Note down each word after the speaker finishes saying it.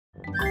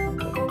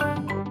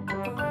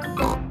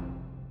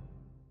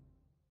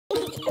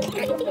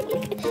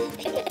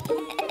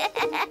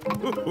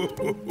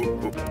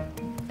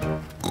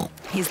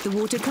Is the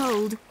water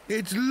cold?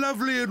 It's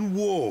lovely and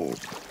warm.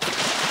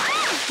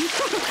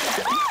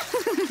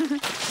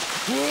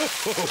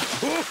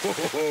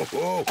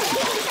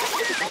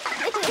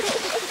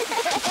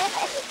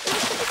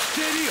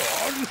 Steady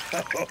on.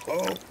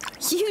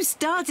 You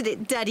started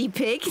it, Daddy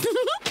Pig.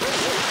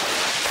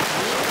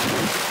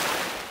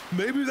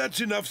 Maybe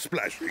that's enough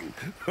splashing.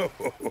 Whee!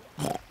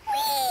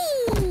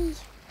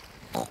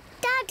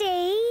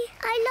 Daddy,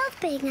 I love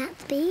being at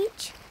the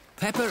beach.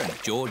 Peppa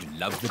and George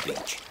love the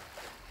beach.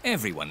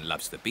 Everyone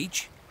loves the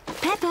beach.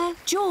 Peppa,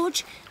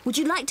 George, would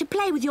you like to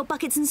play with your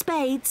buckets and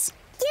spades?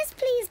 Yes,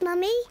 please,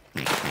 Mummy.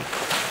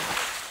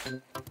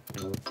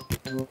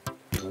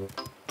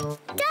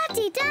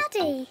 Daddy,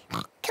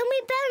 can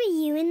we bury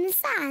you in the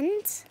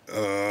sand?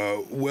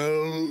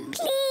 Well...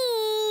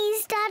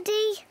 Please,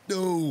 Daddy.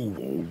 Oh,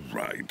 all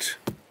right.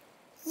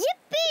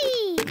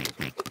 Yippee!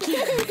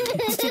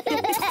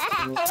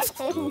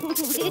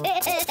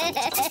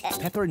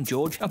 Peppa and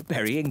George are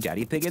burying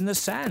Daddy Pig in the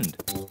sand.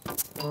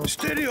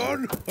 Steady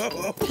on.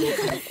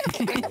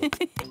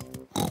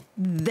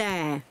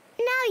 There.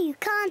 Now you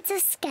can't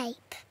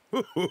escape.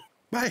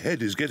 My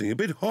head is getting a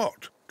bit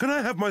hot. Can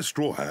I have my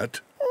straw hat?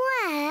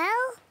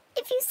 Well,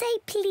 if you say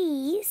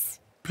please.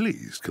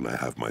 Please, can I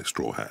have my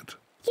straw hat?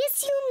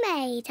 Yes, you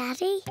may,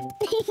 Daddy.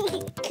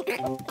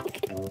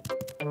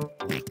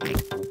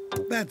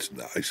 That's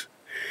nice.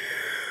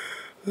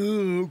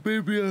 Oh,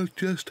 maybe I'll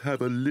just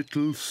have a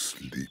little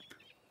sleep.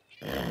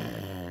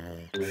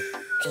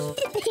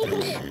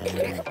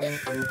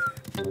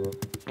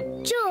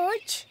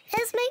 George,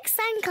 let's make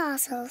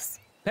sandcastles.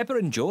 Peppa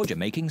and George are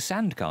making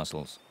sand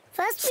castles.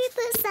 First we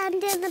put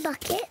sand in the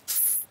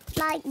buckets,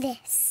 like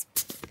this.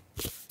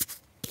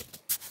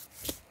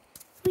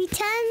 We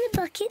turn the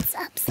buckets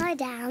upside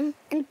down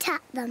and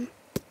tap them.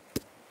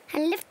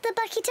 And lift the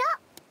bucket up.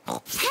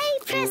 Hey,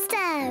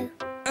 presto!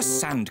 A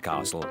sand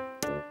castle.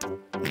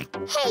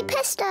 Hey,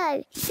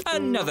 presto!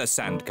 Another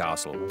sand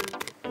castle.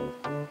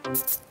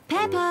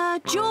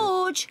 Peppa,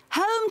 George,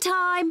 home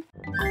time.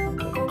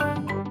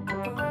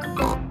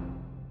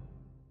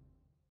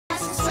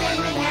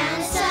 Swimming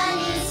and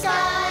sunny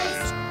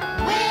skies.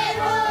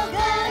 We're all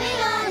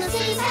going on a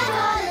seaside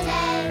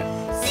holiday.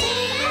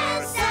 Sea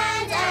and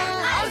sand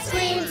and ice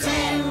cream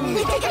too.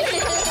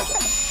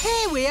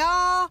 Here we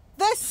are,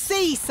 the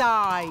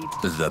seaside.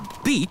 The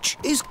beach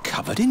is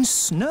covered in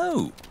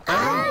snow.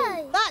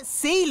 Oh! That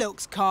sea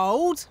looks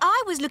cold.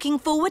 I was looking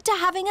forward to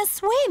having a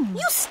swim.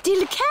 You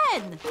still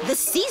can. The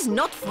sea's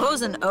not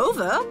frozen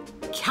over.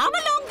 Come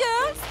along,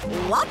 girls.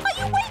 What are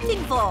you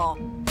waiting for?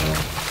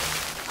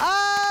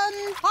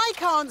 I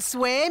can't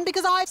swim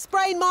because I've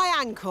sprained my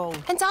ankle.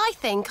 And I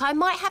think I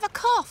might have a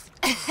cough.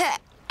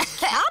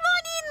 Come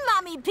on in,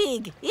 Mummy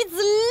Pig. It's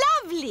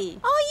lovely.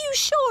 Are you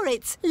sure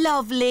it's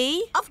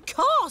lovely? Of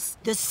course.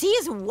 The sea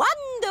is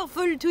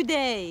wonderful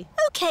today.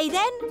 OK,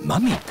 then.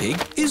 Mummy Pig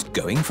is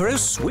going for a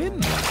swim.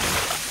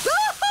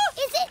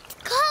 Is it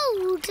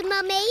cold,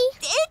 Mummy?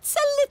 It's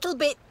a little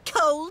bit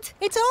cold.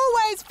 It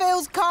always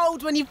feels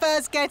cold when you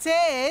first get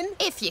in.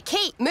 If you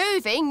keep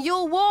moving,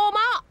 you'll warm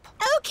up.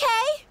 OK,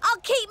 I'll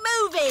keep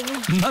moving.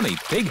 Mummy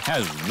Pig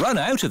has run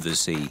out of the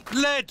sea.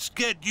 Let's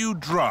get you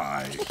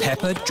dry.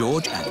 Peppa,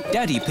 George and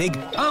Daddy Pig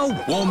are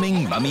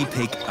warming Mummy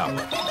Pig up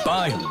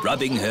by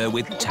rubbing her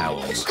with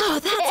towels. Oh,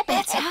 that's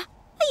better.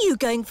 Are you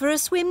going for a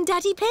swim,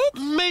 Daddy Pig?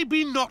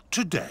 Maybe not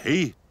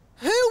today.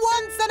 Who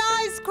wants an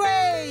ice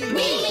cream?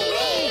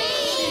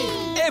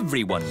 Me!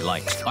 Everyone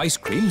likes ice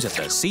creams at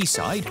the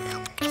seaside.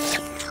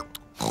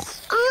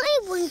 I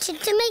wanted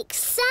to make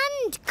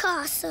sand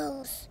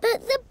castles,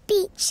 but the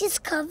beach is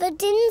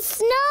covered in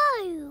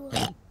snow.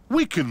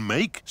 We can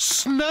make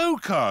snow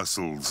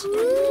castles.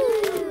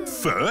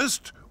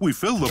 First, we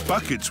fill the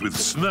buckets with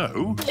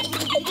snow.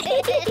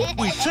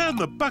 We turn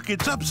the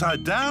buckets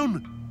upside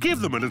down, give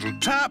them a little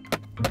tap,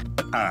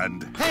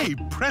 and hey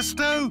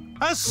presto,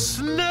 a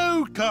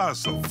snow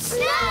castle.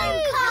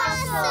 Snow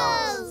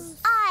castles!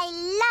 I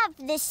love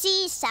the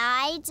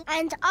seaside.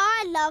 And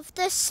I love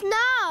the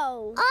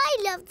snow. I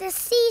love the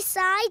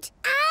seaside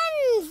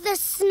and the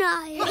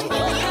snow.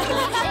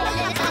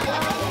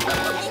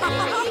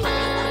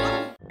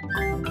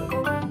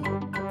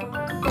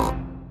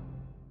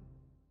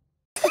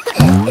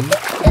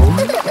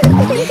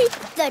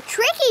 The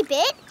tricky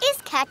bit is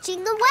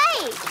catching the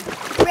wave.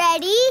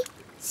 Ready,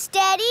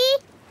 steady,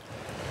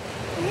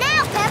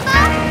 now, Peppa!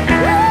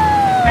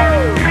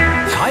 Woo!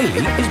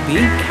 Kylie is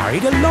being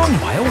carried along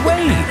by a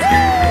wave.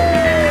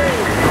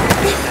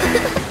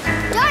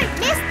 Don't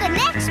miss the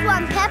next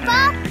one,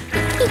 Peppa.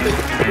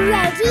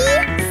 Ready,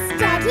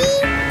 steady,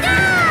 go!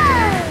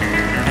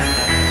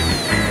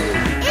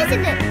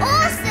 Isn't it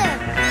awesome?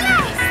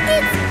 Yes,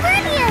 it's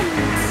brilliant!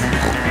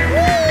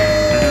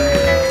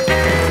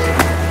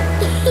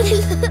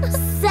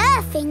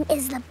 Surfing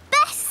is the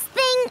best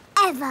thing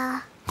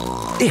ever.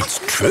 It's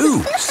true.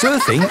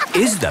 Surfing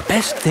is the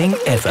best thing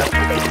ever.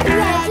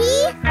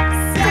 Ready,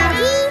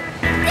 steady,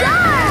 go!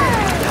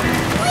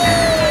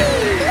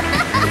 Whee!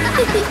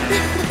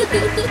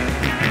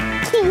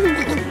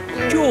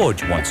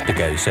 George wants to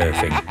go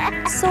surfing.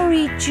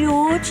 Sorry,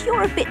 George,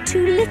 you're a bit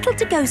too little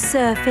to go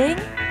surfing.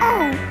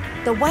 Oh,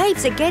 the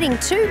waves are getting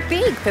too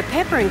big for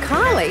Peppa and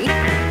Kylie.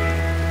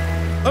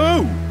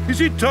 Oh,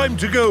 is it time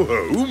to go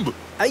home?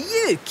 Are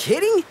you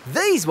kidding?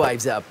 These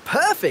waves are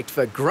perfect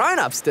for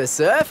grown-ups to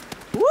surf.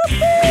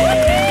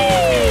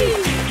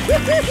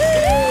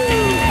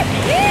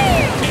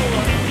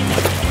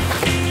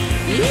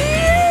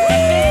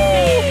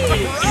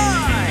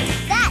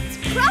 That's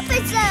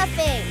proper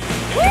surfing!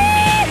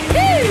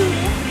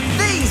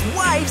 These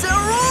waves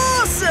are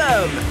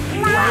awesome!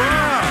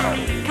 Wow!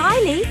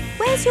 Kylie,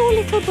 where's your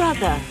little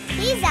brother?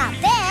 He's out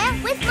there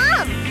with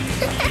Mum.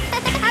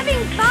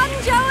 Having fun,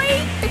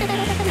 Joey?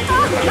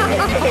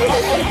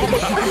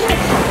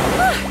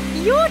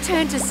 Your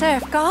turn to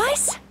surf,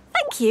 guys.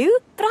 Thank you,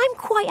 but I'm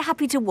quite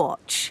happy to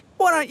watch.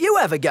 Why don't you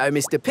have a go,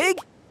 Mr. Pig?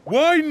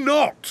 Why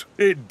not?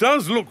 It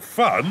does look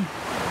fun.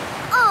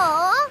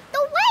 Aw,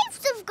 the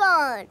waves have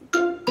gone.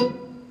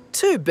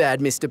 Too bad,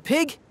 Mr.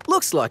 Pig.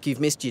 Looks like you've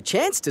missed your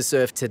chance to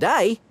surf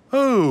today.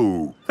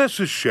 Oh, that's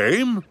a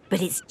shame.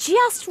 But it's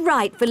just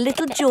right for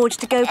little George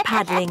to go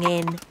paddling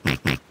in.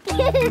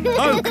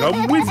 I'll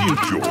come with you,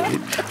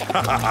 George.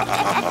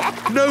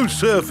 No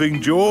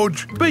surfing,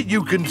 George, but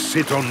you can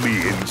sit on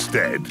me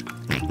instead.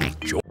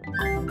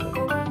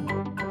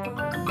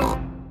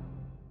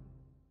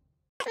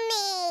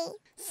 Me.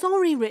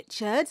 Sorry,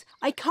 Richard.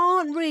 I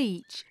can't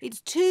reach.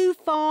 It's too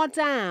far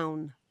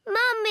down.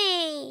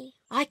 Mummy.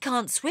 I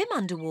can't swim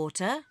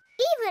underwater.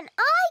 Even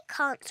I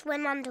can't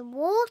swim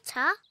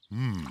underwater.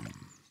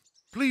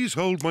 Please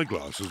hold my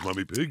glasses,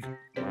 Mummy Pig.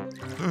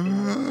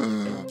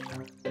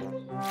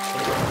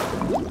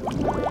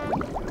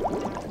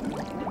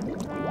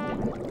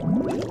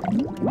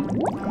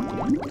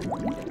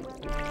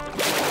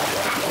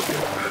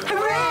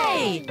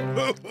 Hooray!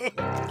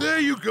 There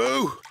you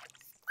go.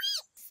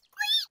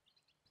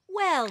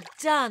 Well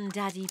done,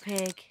 Daddy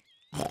Pig.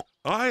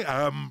 I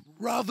am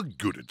rather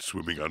good at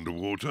swimming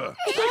underwater.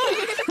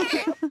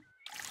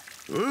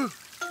 Huh?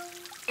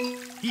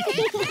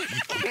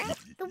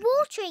 The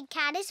watering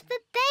can is for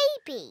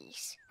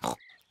babies.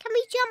 Can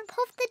we jump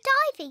off the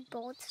diving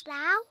boards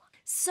now?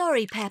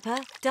 Sorry,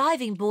 Peppa.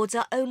 Diving boards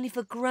are only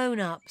for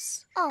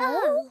grown-ups.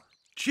 Oh.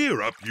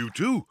 Cheer up, you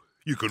two.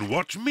 You can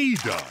watch me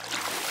dive.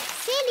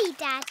 Silly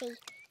Daddy.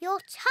 Your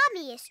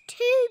tummy is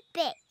too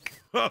big.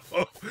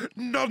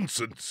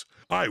 Nonsense.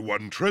 I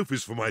won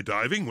trophies for my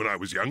diving when I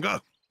was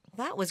younger.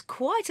 That was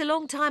quite a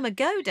long time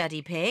ago,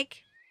 Daddy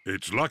Pig.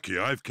 It's lucky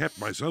I've kept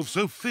myself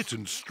so fit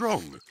and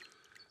strong.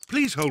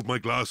 Please hold my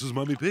glasses,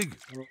 Mummy Pig.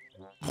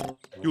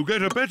 You'll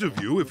get a better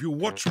view if you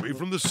watch me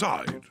from the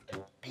side.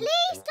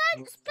 Please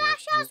don't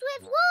splash us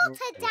with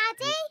water,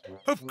 Daddy.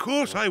 Of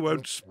course I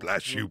won't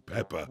splash you,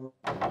 Peppa.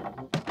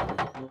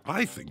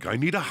 I think I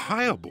need a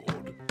higher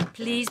board.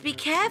 Please be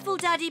careful,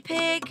 Daddy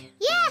Pig.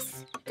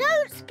 Yes,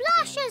 don't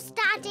splash us,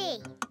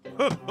 Daddy.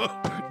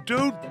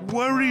 Don't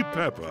worry,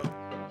 Peppa.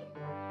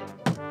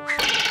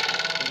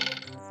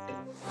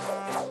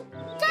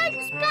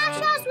 Don't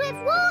splash us with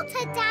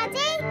water,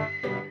 Daddy.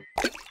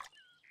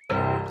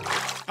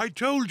 I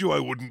told you I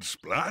wouldn't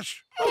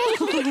splash.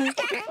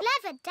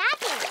 Clever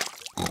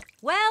Daddy.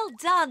 Well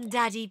done,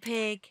 Daddy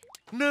Pig.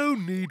 No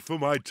need for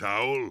my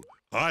towel.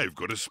 I've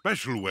got a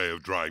special way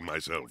of drying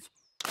myself.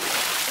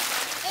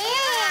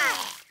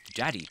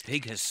 Daddy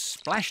Pig has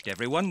splashed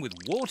everyone with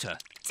water.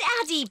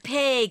 Daddy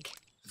Pig!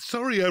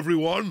 Sorry,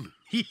 everyone.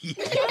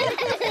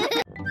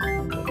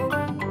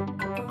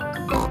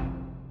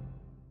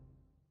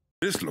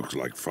 This looks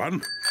like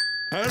fun.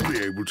 I'll be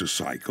able to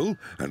cycle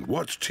and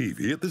watch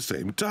TV at the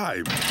same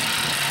time.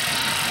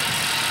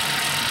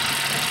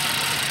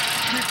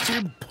 It's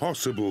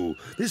impossible.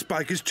 This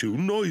bike is too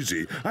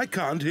noisy. I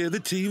can't hear the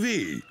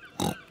TV.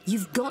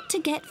 You've got to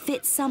get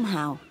fit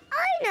somehow.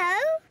 I know.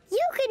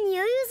 You can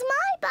use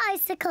my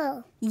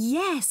bicycle.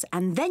 Yes,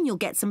 and then you'll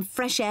get some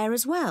fresh air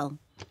as well.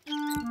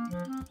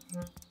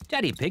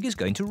 Daddy Pig is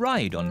going to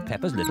ride on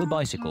Peppa's little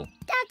bicycle.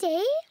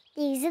 Daddy,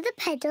 these are the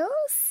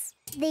pedals,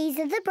 these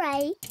are the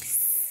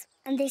brakes,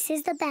 and this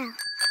is the bell.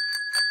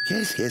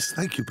 Yes,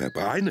 thank you,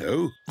 Peppa. I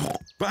know.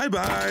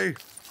 Bye-bye.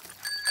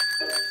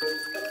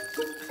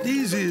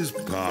 Easy as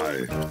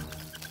pie.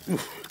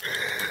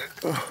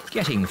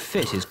 Getting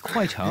fit is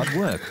quite hard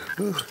work.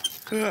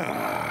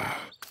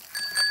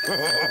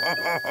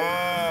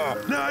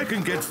 Now I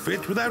can get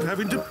fit without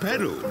having to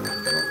pedal.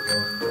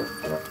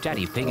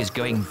 Daddy Pig is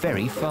going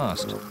very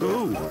fast.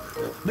 Oh,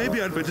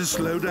 maybe I'd better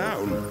slow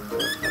down.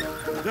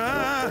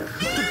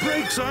 The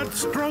brakes aren't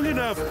strong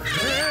enough.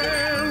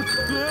 Help!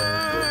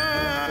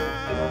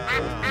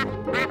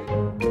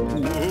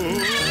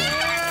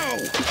 Whoa!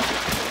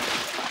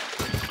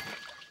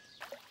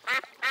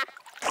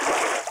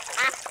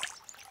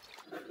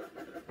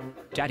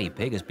 Daddy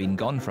Pig has been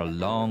gone for a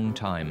long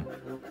time.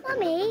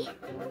 Mummy,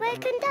 where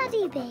can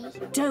Daddy be?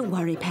 Don't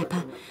worry,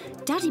 Peppa.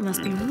 Daddy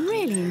must be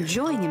really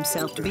enjoying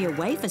himself to be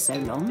away for so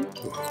long.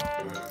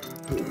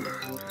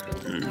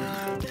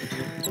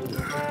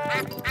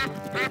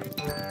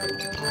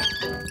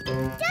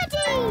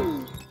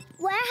 Daddy!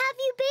 Where have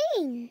you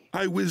been?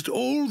 I whizzed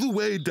all the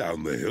way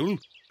down the hill.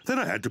 Then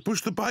I had to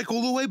push the bike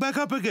all the way back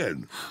up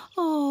again.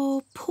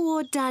 Oh,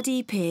 poor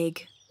Daddy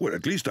Pig. Well,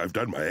 at least I've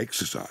done my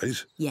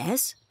exercise.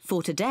 Yes,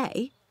 for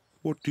today.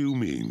 What do you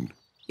mean?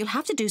 You'll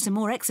have to do some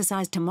more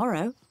exercise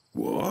tomorrow.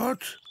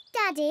 What?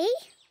 Daddy,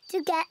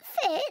 to get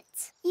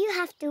fit, you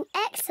have to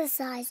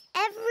exercise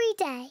every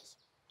day.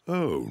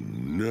 Oh,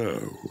 no.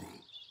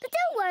 But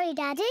don't worry,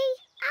 Daddy.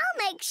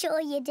 I'll make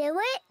sure you do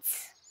it.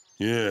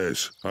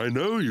 Yes, I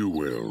know you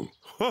will.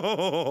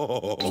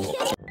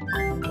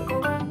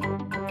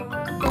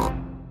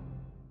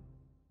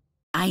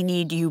 I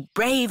need you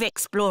brave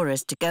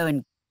explorers to go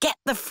and get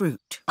the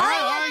fruit.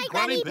 Aye,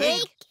 Granny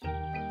Pig.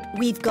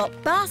 We've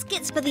got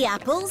baskets for the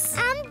apples.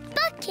 And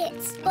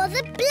buckets for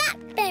the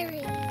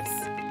blackberries.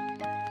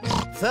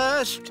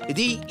 First,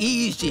 the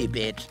easy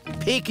bit,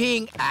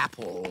 picking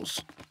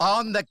apples.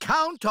 On the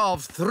count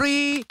of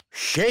 3,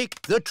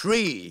 shake the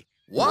tree.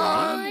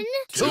 1,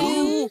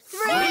 2,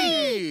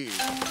 3!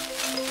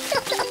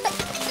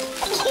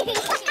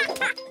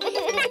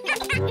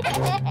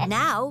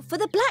 Now for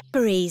the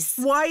blackberries.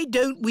 Why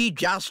don't we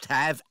just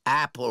have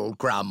apple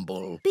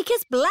crumble?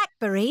 Because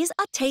blackberries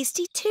are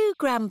tasty too,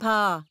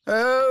 Grandpa.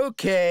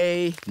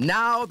 OK,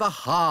 now the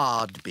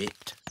hard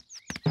bit.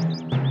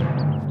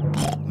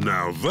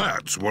 Now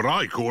that's what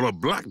I call a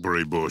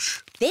blackberry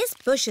bush. This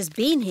bush has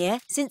been here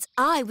since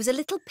I was a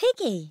little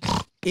piggy.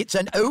 It's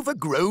an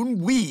overgrown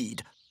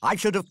weed. I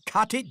should have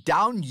cut it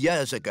down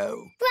years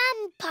ago.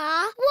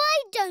 Grandpa,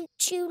 why don't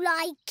you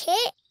like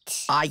it?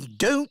 I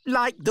don't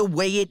like the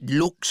way it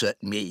looks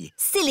at me.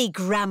 Silly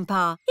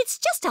Grandpa. It's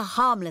just a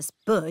harmless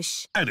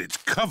bush. And it's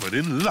covered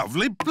in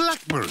lovely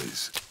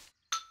blackberries.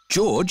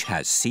 George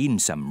has seen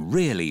some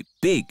really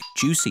big,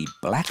 juicy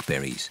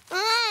blackberries.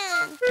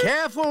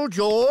 Careful,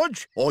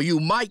 George, or you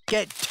might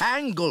get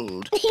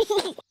tangled.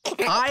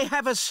 I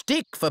have a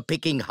stick for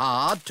picking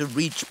hard to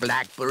reach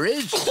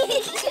blackberries.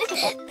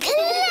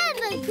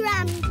 Clever,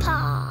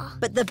 Grandpa.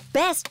 But the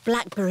best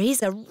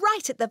blackberries are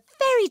right at the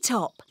very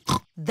top.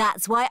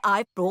 That's why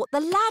I brought the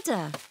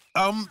ladder.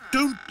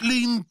 Don't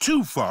lean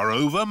too far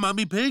over,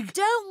 Mummy Pig.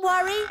 Don't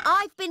worry.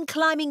 I've been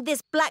climbing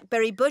this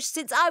blackberry bush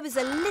since I was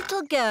a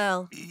little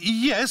girl.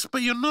 Yes,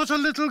 but you're not a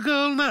little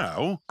girl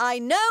now. I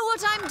know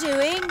what I'm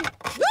doing.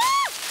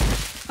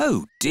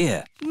 Oh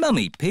dear,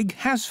 Mummy Pig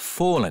has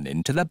fallen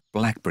into the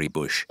blackberry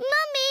bush.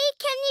 Mummy,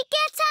 can you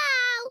get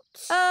out?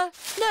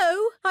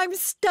 No, I'm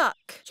stuck.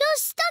 You're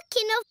stuck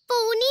in a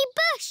thorny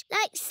bush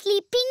like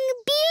Sleeping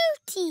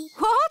Beauty.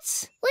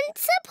 What?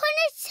 Once upon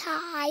a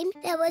time,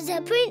 there was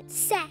a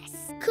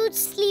princess called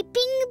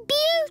Sleeping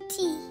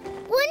Beauty.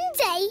 One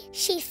day,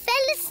 she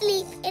fell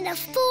asleep in a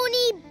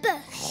thorny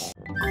bush.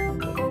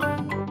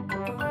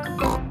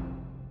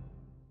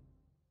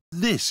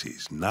 This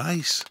is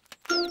nice.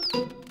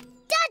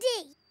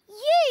 Daddy,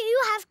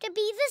 you have to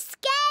be the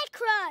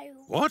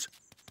scarecrow. What?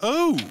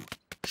 Oh!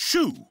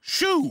 Shoo!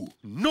 Shoo!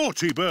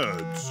 Naughty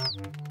birds!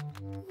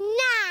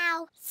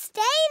 Now,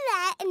 stay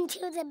there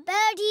until the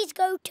birdies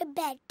go to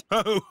bed.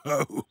 Ho,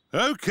 ho!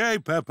 OK,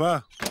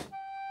 Peppa.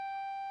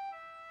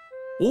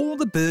 All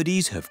the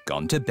birdies have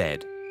gone to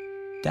bed.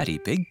 Daddy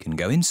Pig can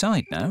go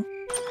inside now.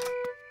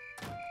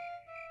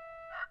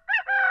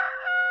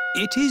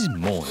 It is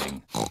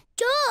morning.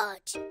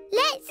 George,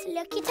 let's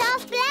look at our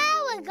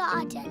flower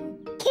garden.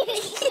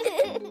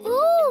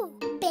 Ooh,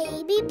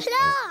 baby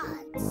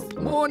plants.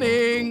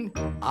 Morning.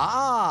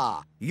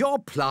 Ah, your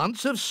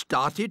plants have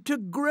started to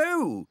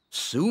grow.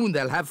 Soon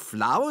they'll have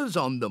flowers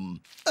on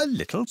them. A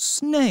little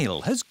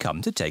snail has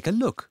come to take a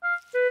look.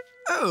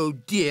 Oh,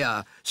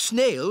 dear.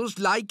 Snails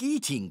like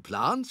eating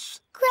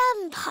plants.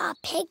 Grandpa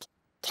Pig,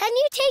 can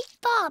you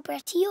take Barbara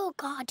to your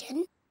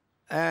garden?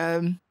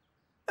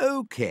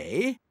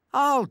 OK.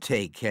 I'll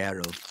take care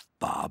of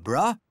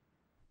Barbara.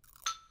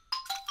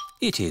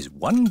 It is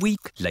 1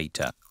 week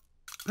later.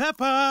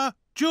 Peppa!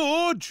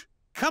 George!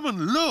 Come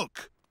and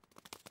look!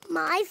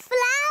 My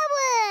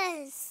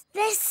flowers!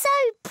 They're so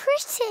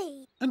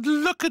pretty. And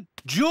look at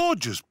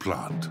George's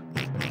plant.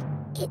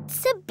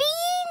 It's a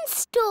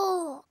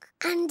beanstalk,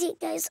 and it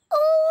goes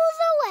all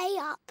the way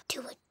up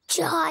to a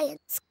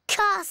giant's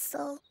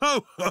castle.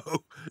 Oh,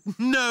 ho!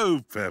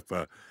 No,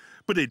 Peppa.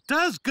 But it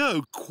does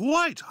go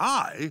quite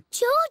high.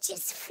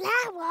 George's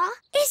flower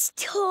is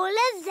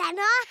taller than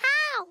our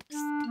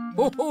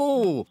house.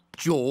 Oh,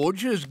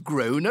 George has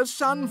grown a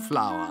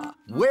sunflower.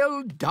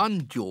 Well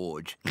done,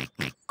 George.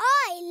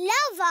 I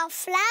love our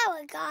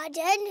flower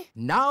garden.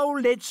 Now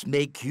let's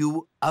make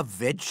you a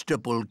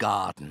vegetable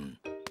garden.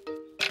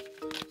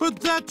 But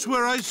that's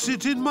where I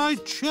sit in my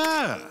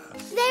chair.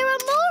 There are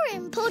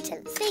more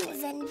important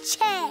things than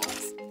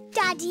chairs,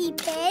 Daddy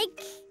Pig.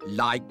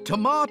 Like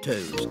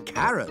tomatoes,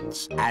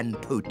 carrots and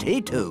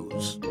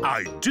potatoes.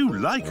 I do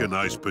like a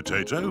nice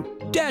potato.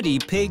 Daddy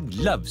Pig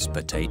loves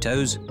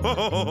potatoes.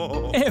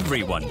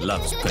 Everyone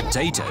loves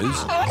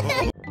potatoes.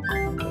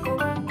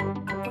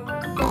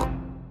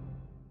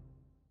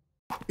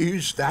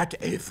 Is that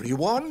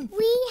everyone?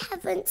 We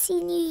haven't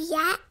seen you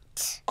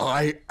yet.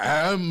 I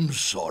am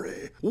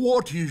sorry.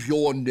 What is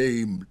your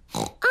name?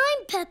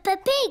 I'm Peppa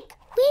Pig.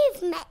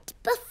 We've met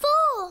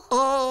before.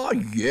 Ah,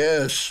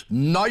 yes.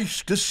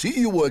 Nice to see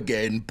you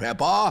again,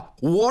 Peppa.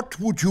 What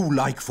would you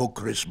like for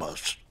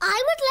Christmas?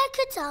 I would like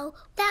a doll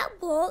that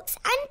walks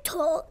and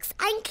talks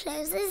and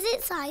closes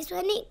its eyes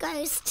when it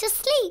goes to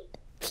sleep,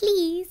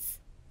 please.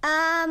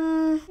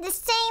 The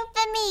same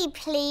for me,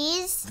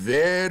 please.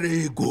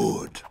 Very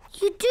good.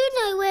 You do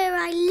know where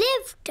I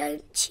live,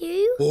 don't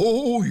you?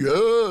 Oh,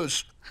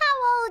 yes. How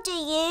old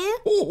are you?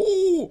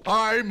 Oh,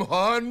 I'm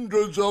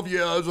hundreds of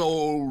years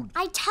old.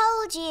 I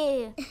told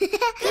you.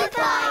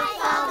 Goodbye,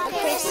 Father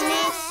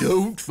Christmas.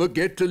 Don't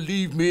forget to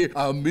leave me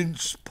a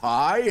mince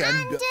pie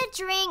And a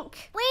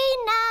drink. We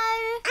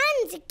know.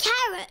 And a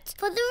carrot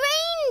for the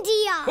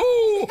reindeer.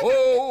 Ho,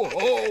 ho,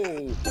 ho!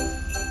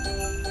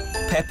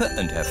 Peppa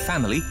and her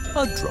family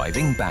are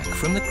driving back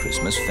from the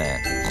Christmas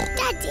fair.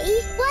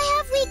 Daddy, why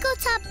have we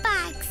got our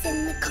bags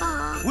in the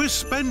car? We're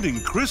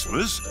spending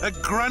Christmas at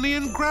Granny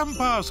and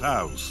Grandpa's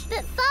house.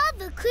 But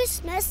Father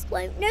Christmas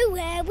won't know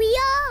where we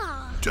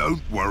are.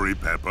 Don't worry,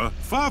 Peppa.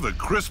 Father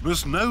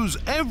Christmas knows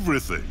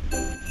everything.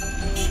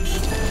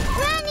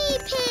 Granny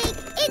Pig,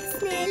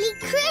 it's nearly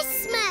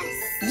Christmas.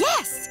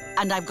 Yes,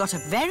 and I've got a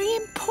very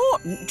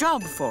important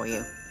job for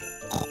you.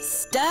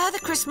 Stir the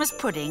Christmas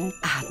pudding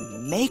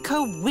and make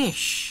a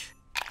wish.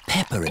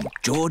 Peppa and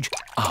George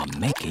are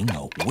making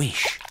a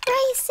wish.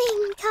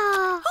 Racing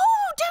car.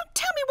 Oh, don't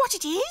tell me what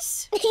it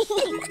is.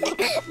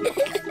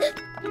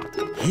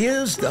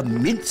 Here's the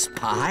mince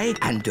pie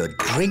and a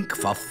drink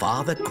for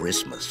Father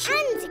Christmas.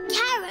 And a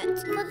carrot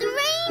for the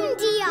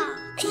reindeer.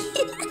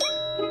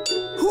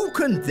 Who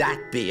can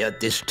that be at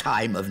this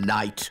time of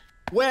night?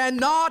 We're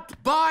not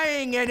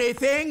buying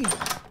anything.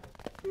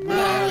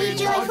 Merry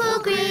joyful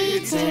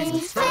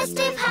greetings,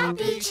 festive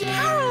happy cheer.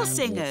 Carol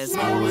singers.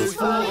 Snow is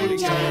falling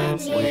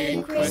gently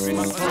in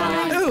Christmas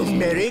time. Oh,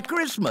 Merry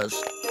Christmas.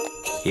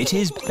 It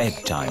is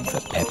bedtime for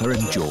Peppa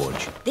and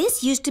George.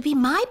 This used to be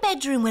my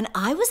bedroom when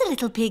I was a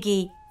little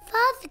piggy.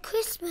 Father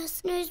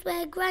Christmas knows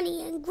where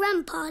Granny and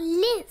Grandpa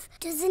live,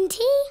 doesn't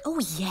he?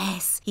 Oh,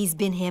 yes. He's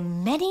been here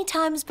many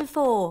times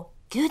before.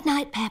 Good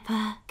night,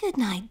 Peppa. Good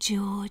night,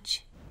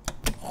 George.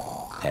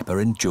 Peppa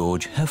and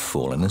George have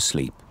fallen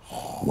asleep.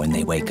 When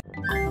they wake up...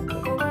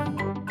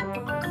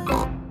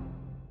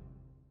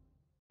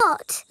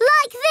 What?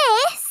 Like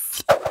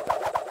this?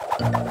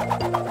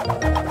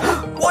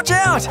 Watch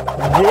out!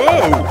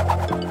 Whoa!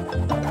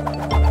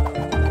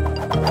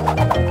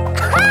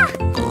 Ha!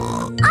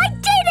 I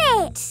did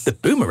it! The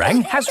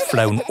boomerang has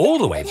flown all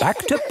the way back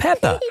to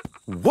Peppa.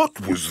 What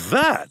was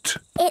that?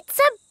 It's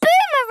a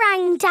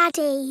boomerang,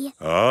 Daddy.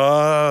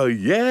 Ah,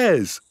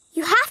 yes.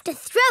 You have to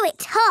throw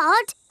it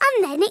hard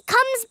and then it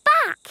comes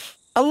back.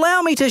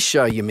 Allow me to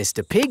show you,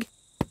 Mr. Pig.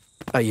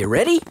 Are you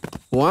ready?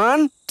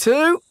 1,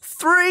 2,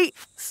 3,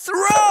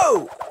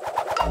 throw!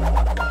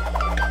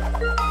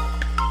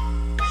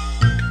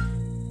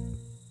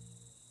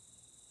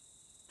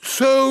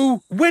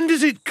 So, when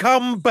does it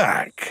come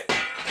back?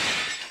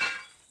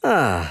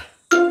 Ah.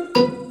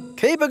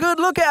 Keep a good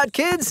lookout,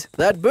 kids.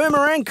 That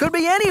boomerang could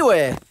be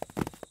anywhere.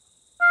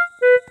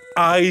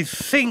 I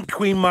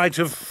think we might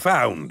have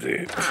found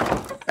it.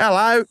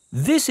 Hello.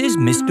 This is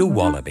Mr.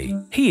 Wallaby.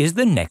 He is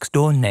the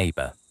next-door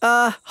neighbour.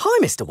 Hi,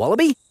 Mr.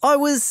 Wallaby. I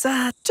was,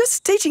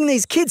 just teaching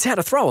these kids how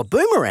to throw a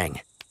boomerang.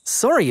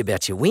 Sorry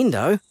about your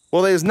window.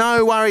 Well, there's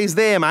no worries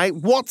there, mate.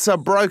 What's a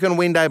broken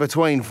window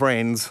between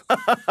friends?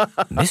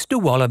 Mr.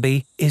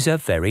 Wallaby is a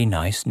very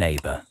nice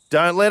neighbour.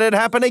 Don't let it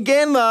happen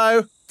again,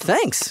 though.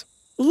 Thanks.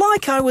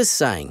 Like I was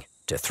saying,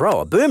 to throw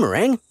a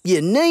boomerang,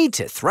 you need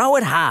to throw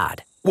it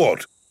hard.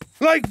 What?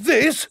 Like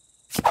this?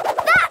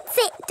 That's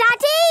it,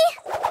 Daddy!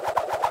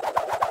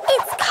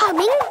 It's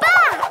coming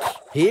back!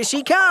 Here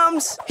she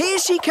comes! Here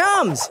she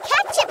comes!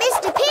 Catch it,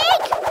 Mr.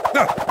 Pig!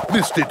 Ah,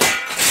 missed it.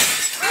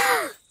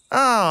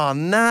 Oh,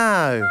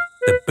 no.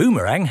 The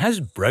boomerang has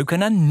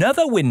broken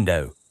another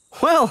window.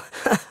 Well,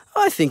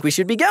 I think we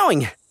should be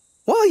going.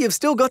 Well, you've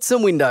still got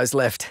some windows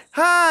left.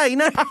 Hey,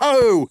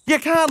 no! You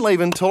can't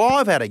leave until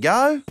I've had a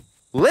go.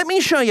 Let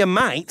me show your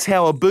mates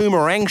how a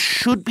boomerang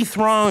should be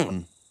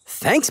thrown.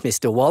 Thanks,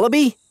 Mr.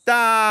 Wallaby.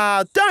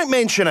 Don't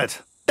mention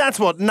it. That's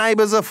what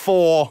neighbours are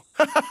for.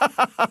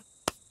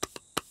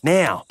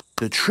 Now,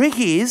 the trick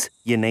is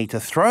you need to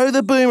throw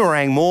the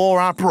boomerang more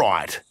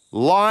upright.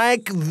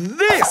 Like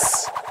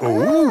this.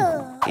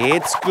 Ooh.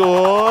 It's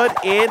good.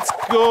 It's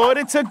good.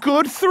 It's a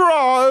good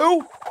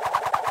throw.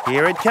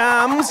 Here it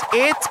comes.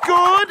 It's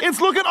good. It's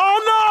looking...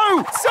 Oh,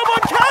 no!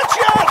 Someone catch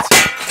it!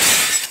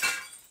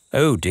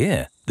 Oh,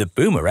 dear. The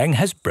boomerang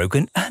has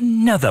broken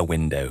another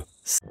window.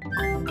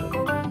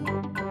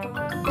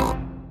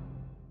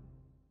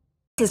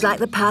 It's like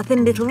the path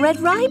in Little Red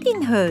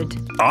Riding Hood.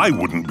 I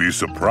wouldn't be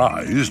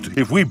surprised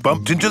if we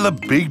bumped into the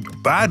big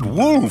bad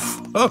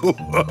wolf.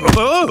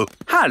 Oh.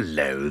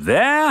 Hello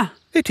there.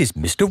 It is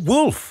Mr.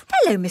 Wolf.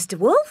 Hello, Mr.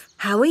 Wolf.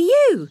 How are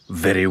you?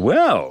 Very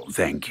well,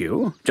 thank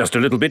you. Just a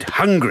little bit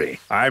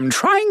hungry. I'm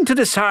trying to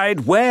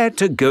decide where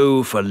to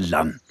go for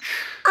lunch.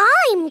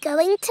 I'm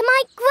going to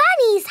my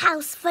granny's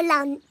house for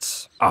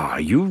lunch. Are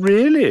you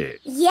really?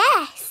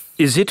 Yes.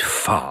 Is it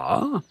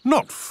far?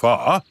 Not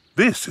far.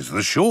 This is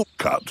the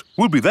shortcut.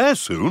 We'll be there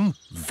soon.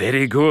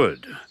 Very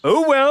good.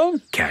 Oh, well,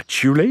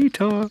 catch you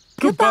later.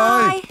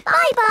 Goodbye.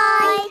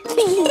 Bye-bye.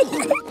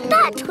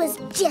 That was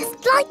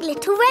just like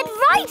Little Red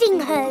Riding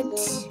Hood.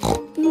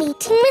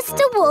 Meeting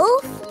Mr.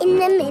 Wolf in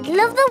the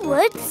middle of the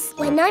woods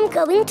when I'm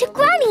going to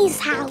Granny's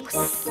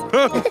house.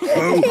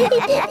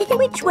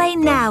 Which way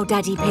now,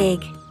 Daddy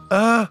Pig?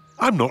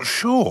 I'm not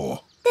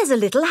sure. There's a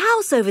little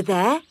house over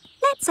there.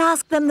 Let's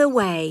ask them the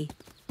way.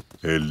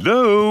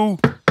 Hello?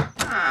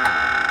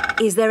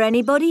 Is there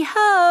anybody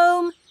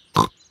home?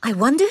 I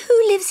wonder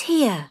who lives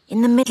here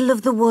in the middle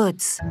of the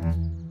woods.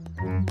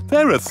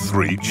 There are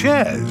 3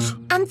 chairs.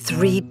 And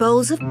 3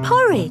 bowls of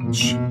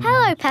porridge.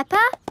 Hello, Peppa.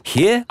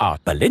 Here are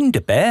Belinda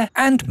Bear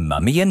and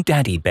Mummy and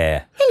Daddy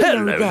Bear.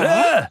 Hello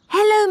there.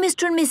 Hello,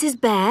 Mr. and Mrs.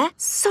 Bear.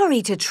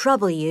 Sorry to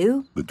trouble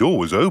you. The door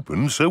was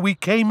open, so we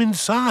came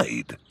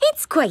inside.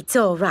 It's quite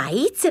all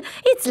right.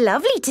 It's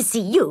lovely to see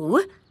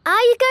you.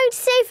 Are you going to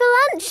stay for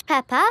lunch,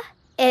 Peppa?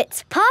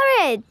 It's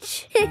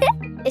porridge.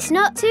 It's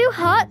not too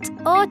hot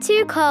or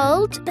too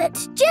cold,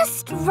 but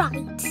just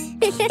right.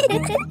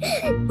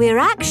 We're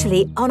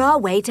actually on our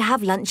way to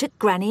have lunch at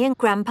Granny and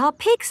Grandpa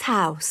Pig's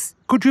house.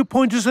 Could you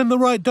point us in the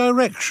right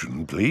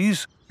direction,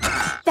 please?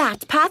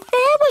 That path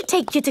there will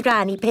take you to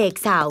Granny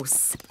Pig's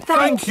house.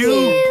 Thank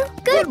you.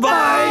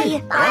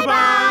 Goodbye.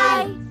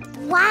 Bye-bye.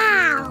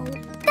 Wow,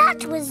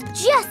 that was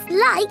just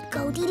like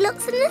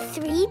Goldilocks and the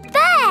 3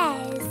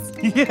 bears.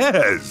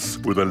 Yes,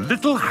 with a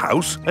little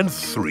house and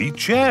 3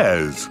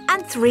 chairs.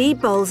 And 3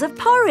 bowls of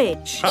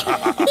porridge. We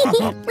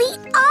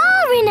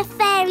are in a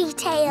fairy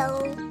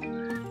tale.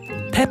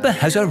 Peppa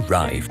has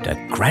arrived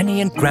at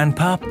Granny and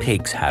Grandpa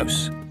Pig's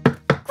house.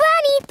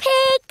 Granny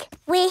Pig,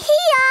 we're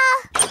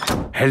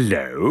here.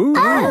 Hello?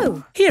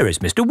 Oh. Here is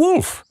Mr.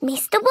 Wolf.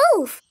 Mr.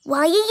 Wolf,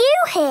 why are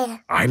you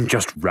here? I'm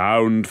just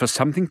round for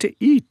something to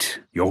eat.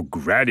 Your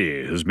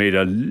granny has made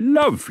a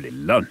lovely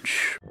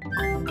lunch.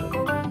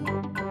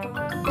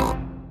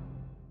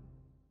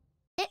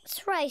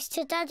 Let's race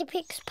to Daddy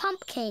Pig's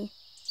pumpkin.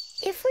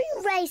 If we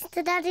race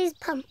to Daddy's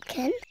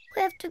pumpkin,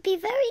 we have to be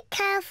very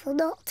careful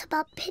not to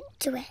bump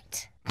into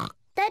it.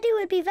 Daddy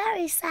would be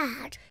very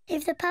sad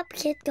if the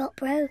pumpkin got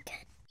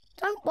broken.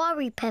 Don't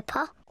worry,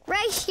 Peppa.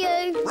 Race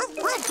you!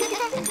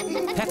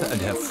 Peppa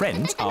and her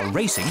friends are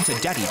racing to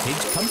Daddy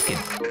Pig's pumpkin.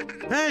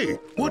 Hey,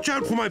 watch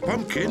out for my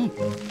pumpkin.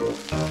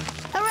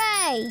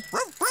 Hooray!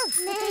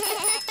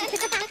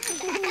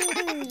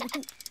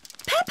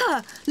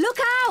 Peppa, look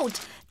out!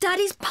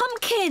 Daddy's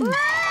pumpkin!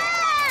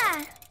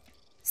 Ah!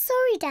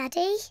 Sorry,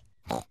 Daddy.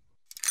 Look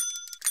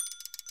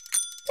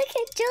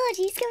at George,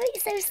 he's going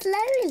so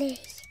slowly.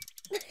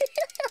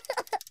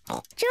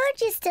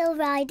 George is still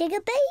riding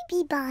a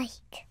baby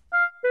bike.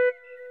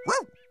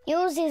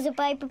 Yours is a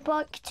baby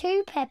bike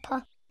too,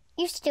 Peppa.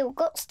 You've still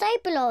got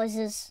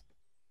stabilisers.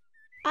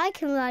 I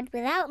can ride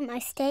without my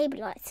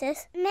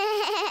stabilisers.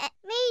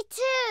 Me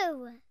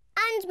too.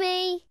 And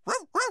me.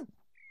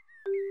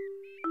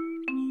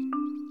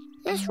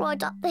 Let's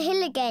ride up the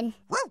hill again.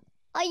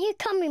 Are you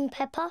coming,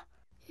 Peppa?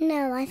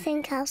 No, I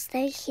think I'll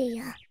stay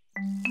here.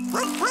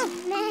 See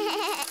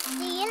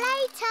you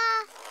later.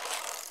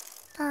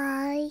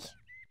 Bye.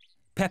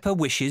 Peppa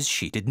wishes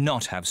she did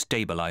not have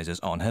stabilisers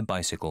on her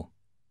bicycle.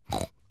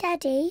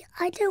 Daddy,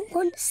 I don't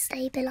want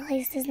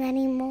stabilisers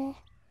anymore.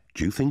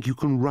 Do you think you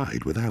can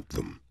ride without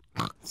them?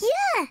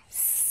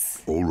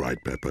 Yes! All right,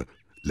 Peppa.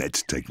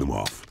 Let's take them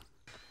off.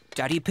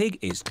 Daddy Pig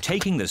is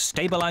taking the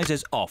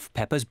stabilisers off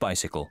Peppa's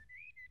bicycle.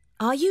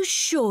 Are you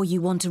sure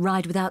you want to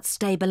ride without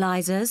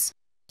stabilisers?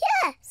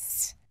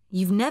 Yes!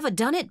 You've never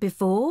done it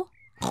before.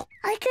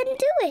 I can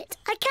do it.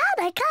 I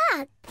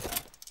can.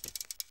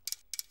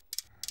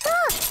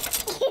 Ah!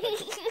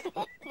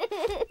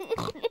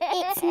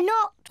 It's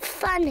not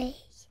funny.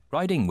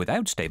 Riding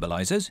without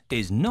stabilisers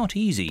is not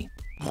easy.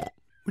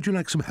 Would you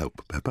like some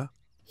help, Peppa?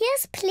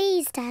 Yes,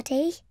 please,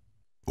 Daddy.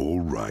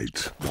 All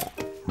right.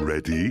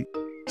 Ready,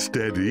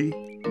 steady,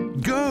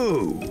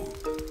 go!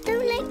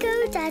 Don't let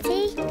go,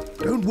 Daddy.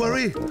 Don't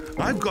worry,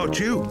 I've got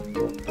you.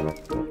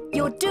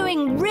 You're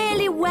doing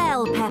really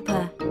well,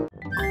 Peppa.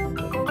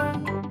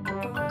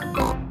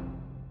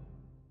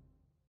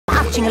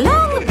 Marching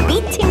along,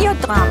 beating your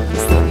drums.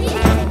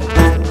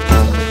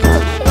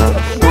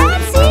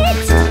 That's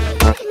it!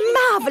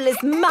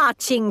 Marvellous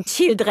marching,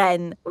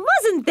 children.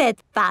 Wasn't that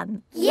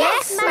fun?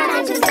 Yes,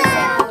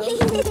 Mademoiselle.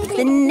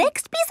 The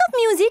next piece of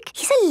music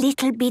is a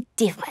little bit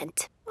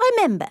different.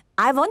 Remember,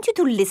 I want you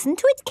to listen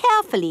to it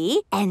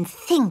carefully and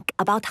think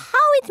about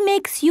how it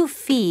makes you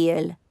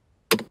feel.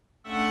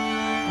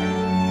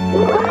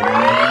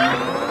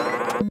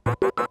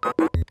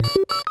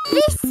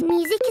 This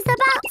music is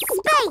about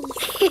space.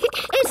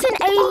 It's an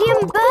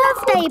alien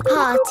birthday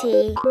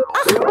party.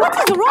 What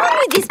is wrong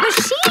with this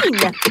machine?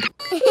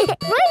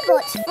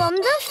 Robots from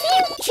the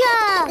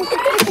future.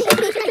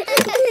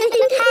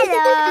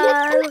 Hello,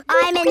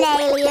 I'm an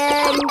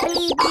alien.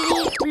 Bleep,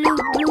 bleep, bloop,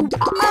 bloop.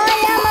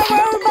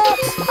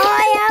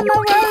 I am a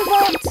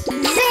robot.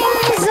 Zing,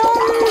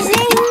 zong,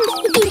 zing.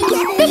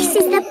 This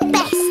is the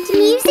best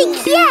music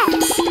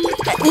yet.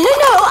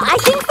 No, I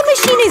think the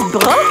machine is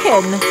broken.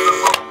 again.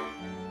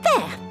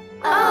 There.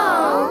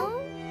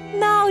 Oh.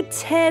 Now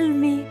tell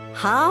me,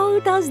 how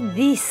does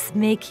this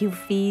make you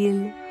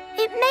feel?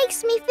 It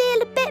makes me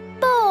feel a bit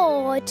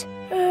bored.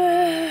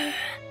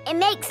 It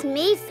makes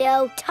me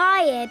feel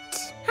tired.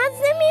 Has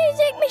the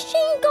music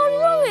machine gone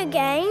wrong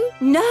again?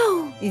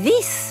 No,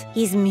 this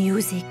is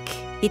music.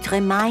 It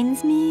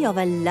reminds me of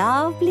a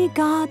lovely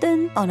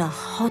garden on a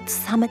hot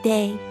summer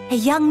day. A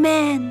young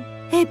man,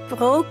 a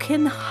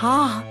broken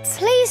heart.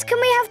 Please, can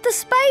we have the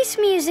space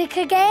music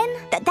again?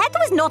 That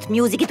was not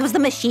music, it was the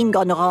machine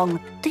gone wrong.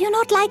 Do you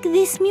not like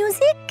this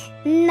music?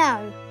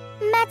 No.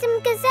 Madam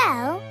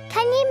Gazelle,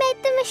 can you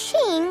make the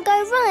machine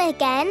go wrong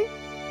again?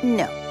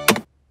 No.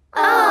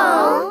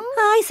 Oh.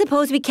 I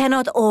suppose we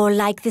cannot all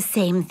like the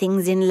same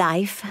things in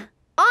life.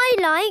 I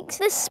liked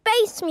the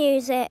space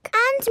music.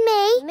 And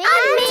me. Me.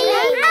 And me.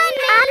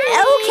 And me.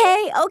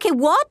 Okay,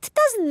 what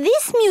does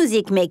this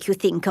music make you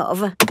think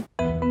of?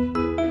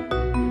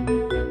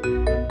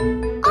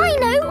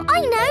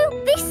 I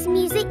know. This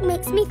music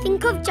makes me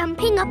think of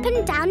jumping up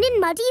and down in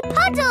muddy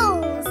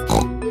puddles.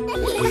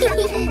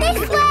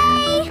 This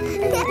way.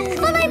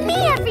 Follow me,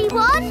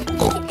 everyone.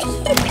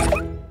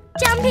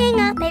 Jumping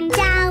up and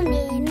down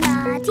in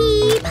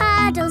muddy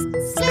puddles.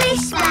 Splish,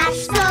 splash,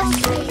 slosh,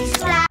 splish,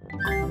 splash.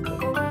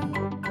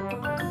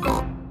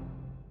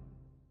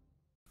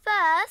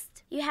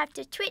 First, you have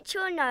to twitch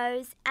your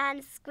nose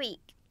and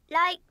squeak,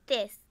 like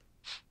this.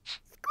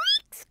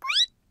 Squeak,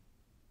 squeak.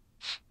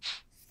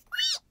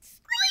 Squeak,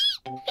 squeak.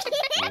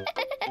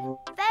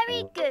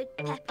 Very good,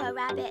 Peppa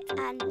Rabbit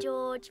and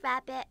George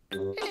Rabbit.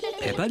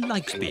 Peppa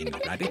likes being a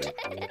rabbit.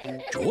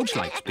 George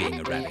likes being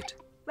a rabbit.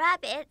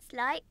 Rabbits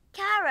like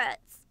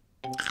carrots.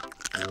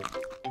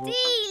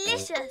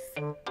 Delicious.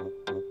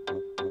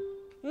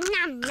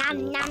 Nom, nom,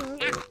 nom,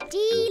 nom.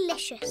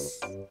 Delicious.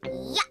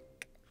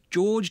 Yuck.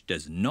 George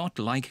does not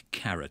like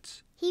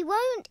carrots. He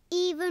won't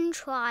even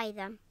try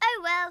them.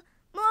 Oh, well,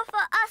 more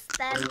for us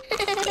then.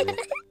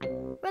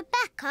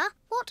 Rebecca,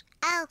 what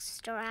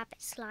else do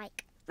rabbits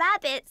like?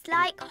 Rabbits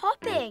like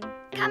hopping.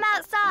 Come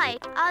outside,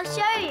 I'll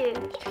show you.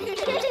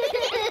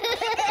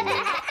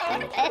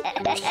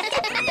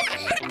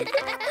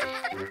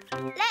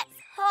 Let's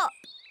hop.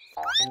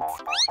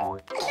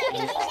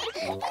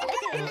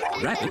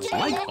 Rabbits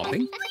like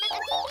hopping.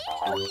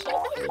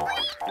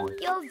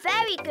 You're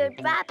very good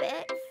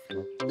rabbits.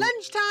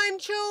 Lunchtime,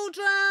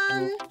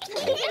 children!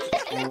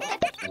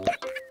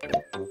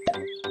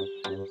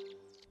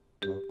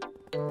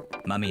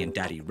 Mummy and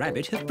Daddy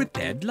Rabbit have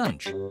prepared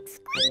lunch.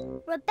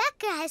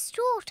 Rebecca has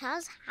taught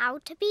us how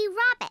to be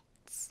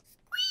rabbits.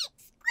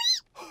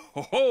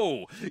 Ho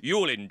ho!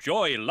 You'll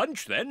enjoy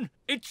lunch then.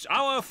 It's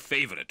our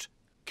favourite.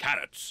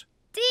 Carrots.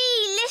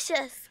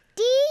 Delicious.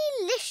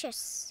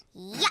 Delicious.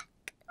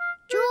 Yuck.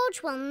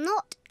 George will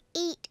not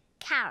eat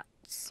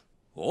carrots.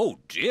 Oh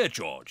dear,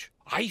 George.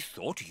 I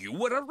thought you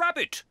were a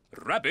rabbit.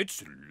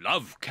 Rabbits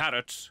love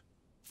carrots.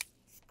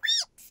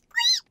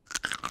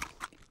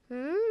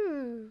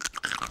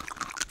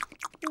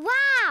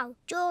 Wow,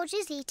 George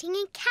is eating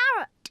a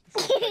carrot.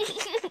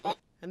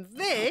 And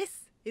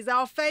this is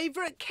our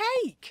favourite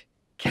cake.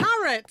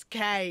 Carrot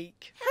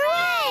cake.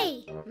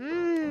 Hooray!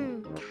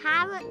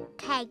 Carrot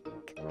cake.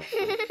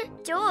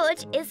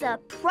 George is a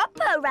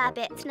proper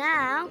rabbit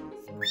now.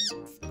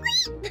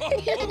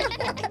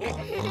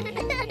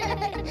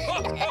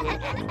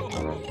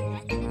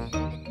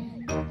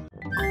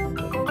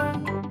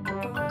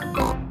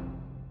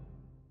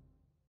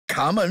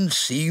 Come and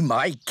see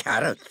my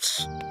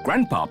carrots.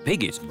 Grandpa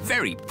Pig is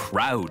very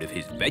proud of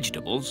his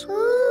vegetables.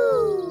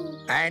 Ooh.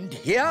 And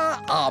here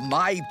are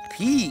my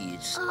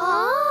peas.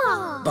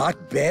 Oh.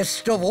 But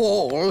best of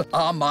all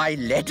are my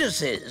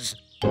lettuces.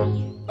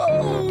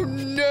 Oh,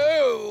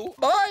 no!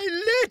 My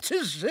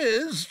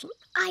lettuces!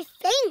 I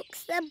think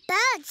the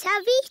birds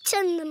have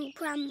eaten them,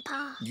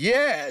 Grandpa.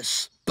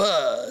 Yes,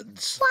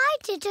 birds. Why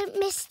didn't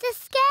Mr.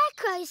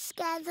 Scarecrow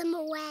scare them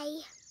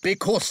away?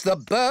 Because the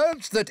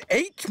birds that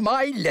ate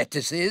my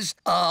lettuces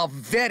are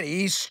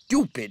very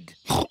stupid.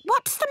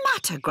 What's the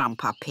matter,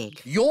 Grandpa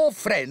Pig? Your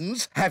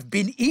friends have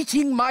been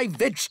eating my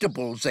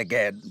vegetables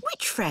again.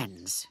 Which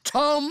friends?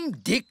 Tom,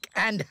 Dick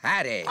and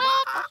Harry.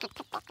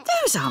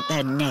 Those aren't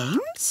their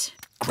names.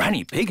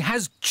 Granny Pig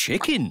has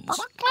chickens.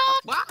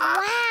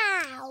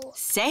 Wow!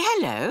 Say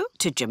hello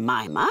to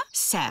Jemima,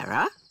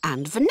 Sarah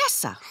and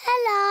Vanessa.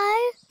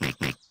 Hello.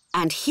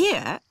 And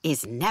here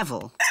is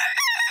Neville.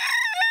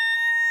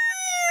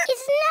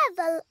 Is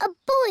Neville a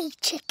boy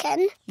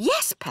chicken?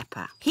 Yes,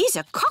 Peppa. He's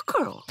a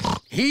cockerel.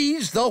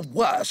 He's the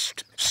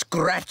worst,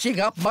 scratching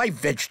up my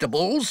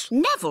vegetables.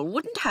 Neville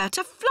wouldn't hurt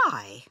a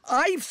fly.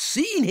 I've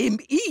seen him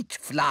eat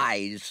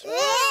flies.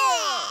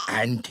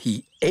 And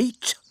he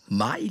ate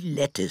my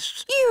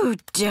lettuce. You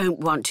don't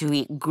want to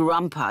eat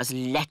Grandpa's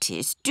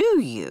lettuce, do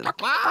you?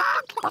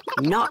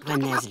 Not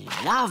when there's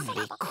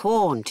lovely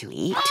corn to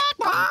eat.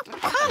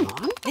 Come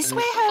on, this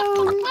way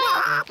home.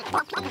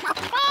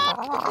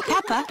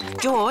 Peppa,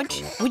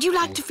 George, would you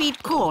like to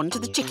feed corn to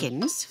the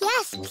chickens?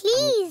 Yes,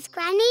 please,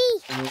 Granny.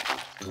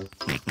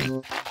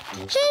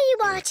 Here you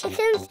are,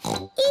 chickens.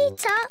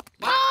 Eat up.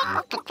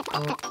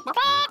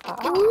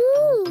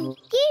 Ooh,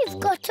 you've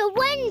got a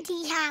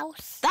Wendy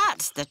house.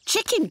 That's the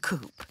chicken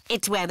coop.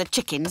 It's where the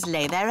chickens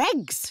lay their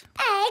eggs.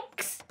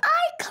 Eggs?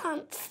 I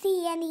can't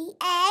see any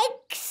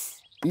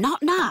eggs.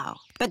 Not now,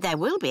 but there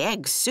will be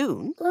eggs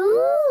soon.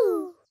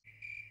 Ooh.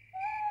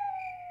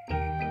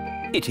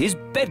 It is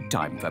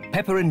bedtime for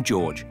Peppa and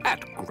George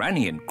at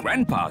Granny and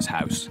Grandpa's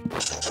house.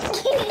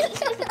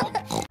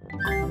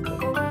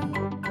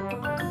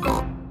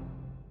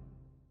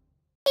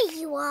 Here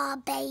you are,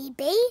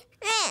 baby.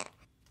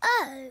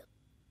 Oh,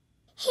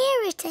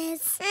 here it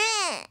is.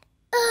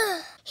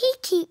 He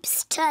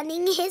keeps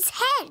turning his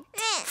head.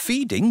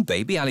 Feeding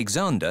baby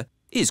Alexander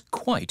is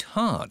quite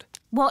hard.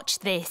 Watch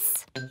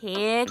this.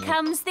 Here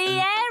comes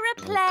the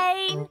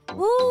aeroplane.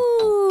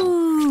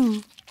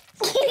 Woo!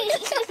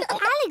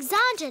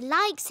 Alexander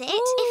likes it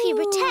if you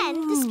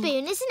pretend the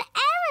spoon is an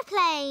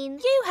aeroplane.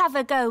 You have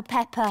a go,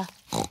 Peppa.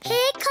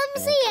 Here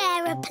comes the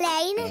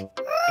aeroplane.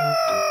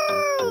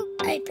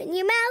 Open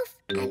your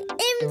mouth and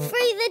in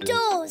through the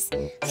doors.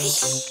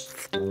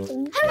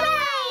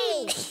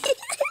 Hooray!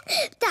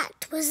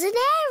 That was an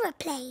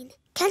aeroplane.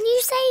 Can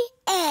you say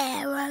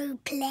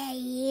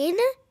aeroplane?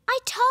 I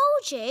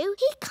told you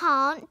he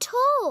can't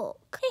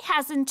talk. He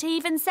hasn't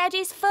even said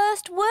his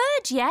first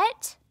word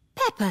yet.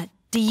 Peppa,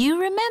 do you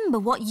remember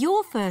what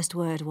your first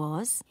word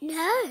was?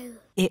 No.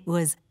 It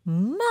was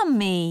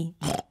Mummy.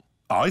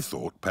 I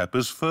thought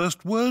Peppa's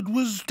first word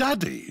was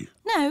Daddy.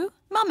 No,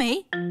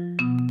 Mummy.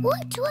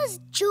 What was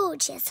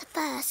George's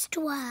first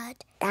word?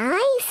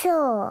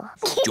 Dinosaur.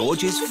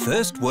 George's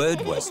first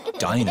word was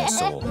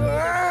dinosaur.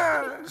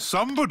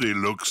 Somebody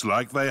looks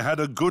like they had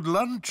a good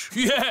lunch.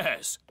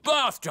 Yes,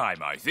 bath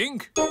time, I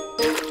think.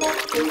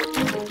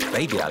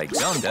 Baby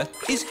Alexander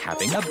is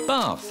having a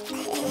bath.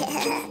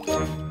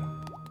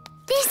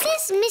 This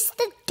is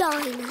Mr.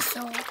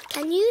 Dinosaur.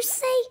 Can you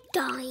say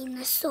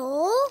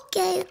dinosaur?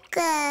 Go,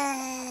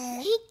 go.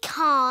 He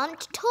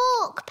can't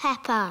talk,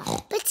 Peppa.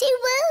 But he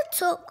will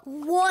talk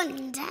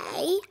one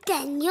day.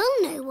 Then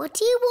you'll know what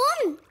he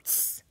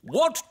wants.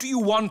 What do you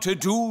want to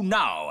do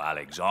now,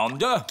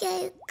 Alexander?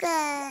 Go, go.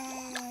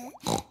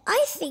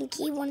 I think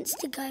he wants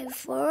to go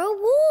for a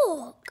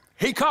walk.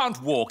 He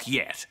can't walk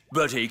yet,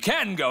 but he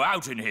can go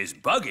out in his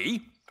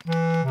buggy.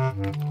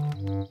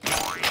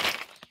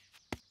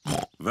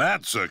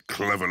 That's a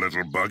clever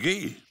little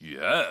buggy.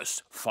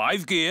 Yes,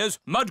 5 gears,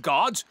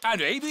 mudguards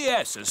and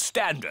ABS as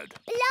standard.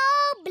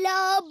 Blah,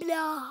 blah,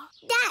 blah.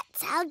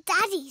 That's how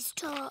daddies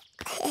talk.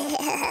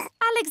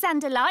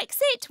 Alexander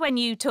likes it when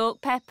you talk,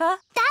 Peppa.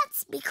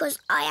 That's because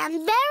I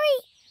am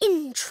very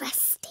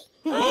interesting.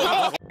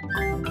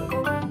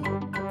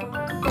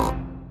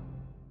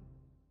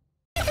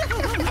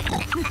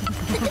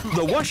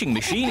 The washing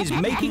machine is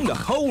making the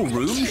whole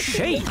room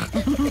shake.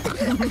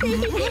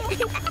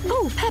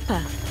 Oh,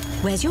 Peppa,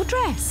 where's your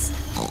dress?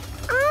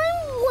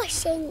 I'm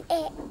washing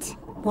it.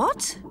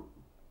 What?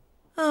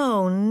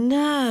 Oh,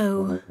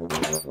 no.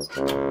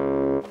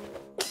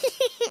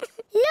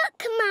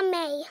 Look,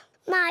 Mummy.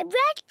 My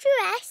red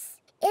dress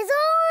is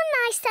all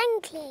nice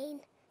and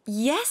clean.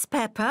 Yes,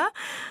 Peppa,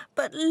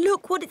 but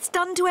look what it's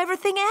done to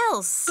everything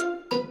else.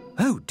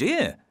 Oh,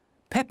 dear.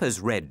 Peppa's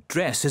red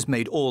dress has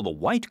made all the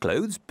white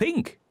clothes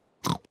pink.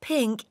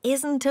 Pink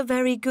isn't a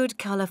very good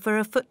colour for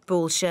a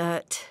football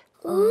shirt.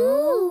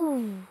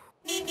 Ooh.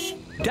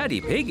 Daddy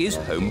Pig is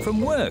home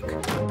from work.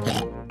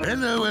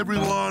 Hello,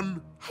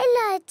 everyone.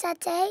 Hello,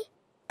 Daddy.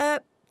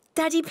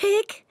 Daddy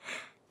Pig,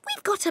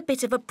 we've got a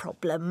bit of a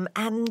problem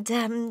and,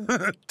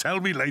 Tell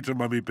me later,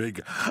 Mummy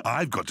Pig.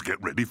 I've got to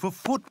get ready for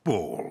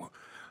football.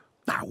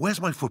 Now,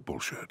 where's my football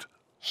shirt?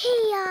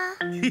 Here.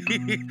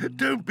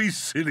 Don't be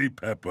silly,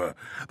 Peppa.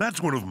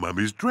 That's one of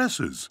Mummy's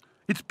dresses.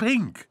 It's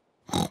pink.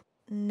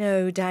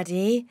 No,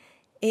 Daddy.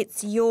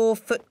 It's your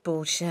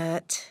football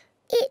shirt.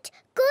 It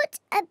got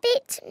a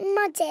bit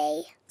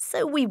muddy.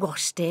 So we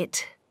washed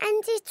it.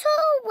 And it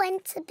all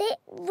went a bit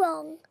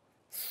wrong.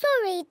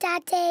 Sorry,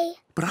 Daddy.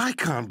 But I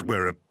can't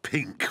wear a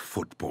pink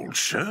football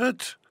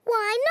shirt.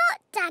 Why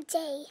not,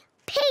 Daddy?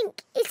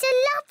 Pink is a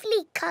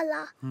lovely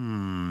colour.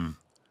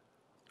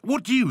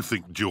 What do you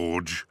think,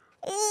 George?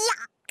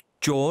 Yuck.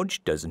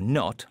 George does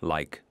not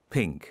like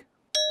pink.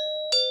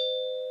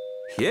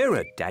 Here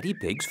are Daddy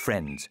Pig's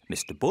friends,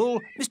 Mr.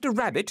 Bull, Mr.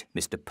 Rabbit,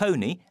 Mr.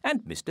 Pony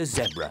and Mr.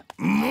 Zebra.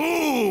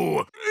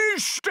 Moo!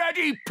 Is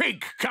Daddy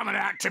Pig coming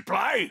out to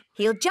play?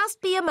 He'll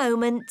just be a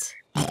moment.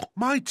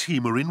 My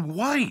team are in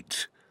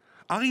white.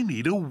 I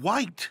need a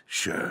white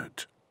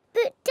shirt.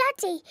 But,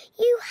 Daddy,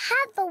 you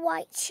have a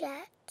white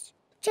shirt.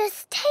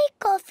 Just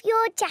take off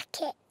your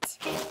jacket.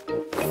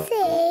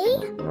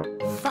 See?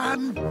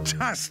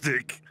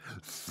 Fantastic.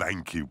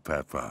 Thank you,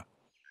 Peppa.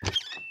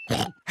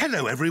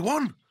 Hello,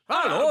 everyone.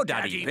 Hello,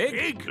 Daddy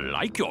Pig.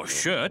 Like your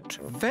shirt.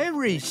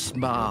 Very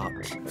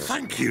smart.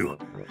 Thank you.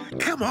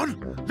 Come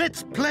on,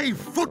 let's play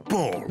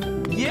football.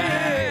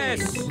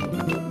 Yes! Goal!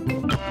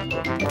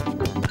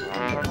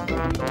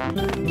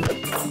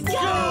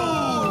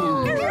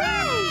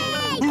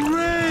 Hooray!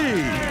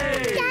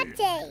 Hooray!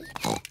 Daddy,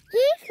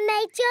 you've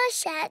made your my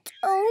shirt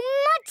all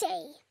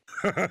muddy?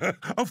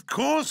 Of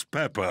course,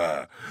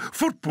 Peppa.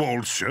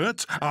 Football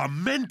shirts are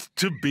meant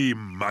to be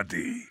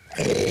muddy.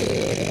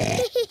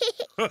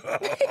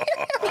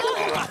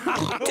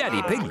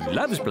 Daddy Pig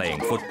loves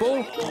playing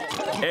football.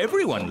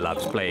 Everyone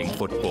loves playing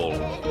football,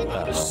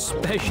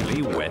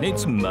 especially when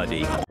it's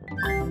muddy.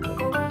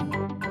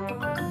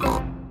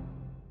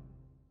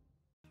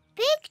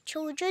 Big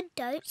children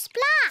don't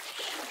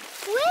splash.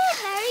 We're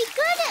very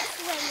good at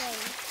swimming.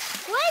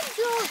 When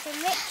George and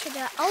Richard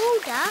are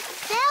older,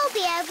 they'll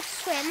be able to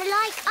swim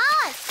like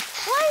us.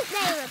 Won't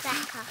they,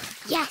 Rebecca?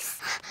 Yes.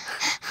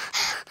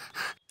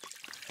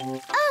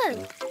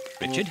 Oh.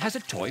 Richard has a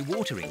toy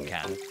watering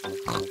can.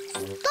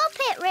 Stop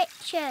it,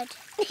 Richard.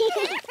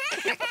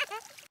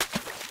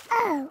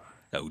 Oh.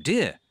 Oh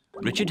dear,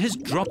 Richard has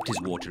dropped his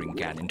watering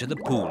can into the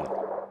pool.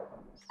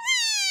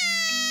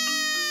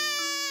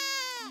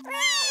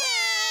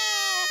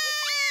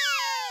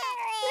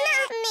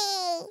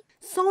 Mummy!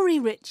 Sorry,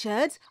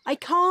 Richard. I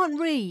can't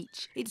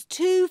reach. It's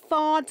too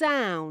far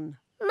down.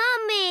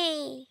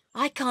 Mummy!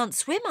 I can't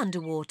swim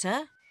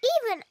underwater.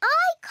 Even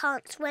I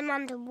can't swim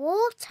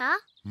underwater.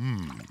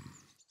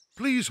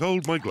 Please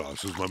hold my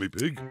glasses, Mummy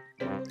Pig.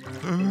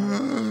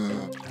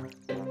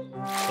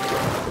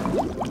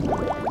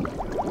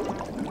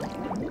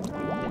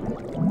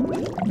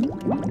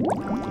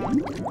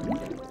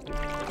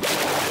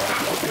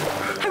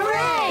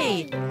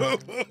 Hooray!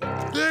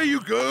 There you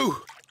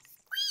go.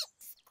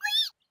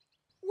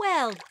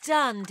 Well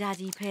done,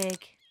 Daddy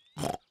Pig.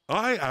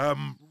 I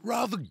am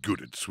rather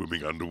good at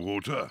swimming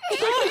underwater.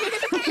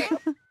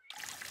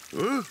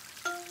 Huh?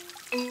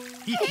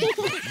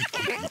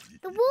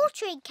 The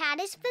watering can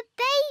is for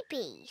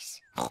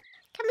babies.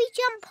 Can we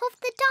jump off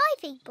the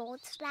diving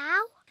boards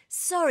now?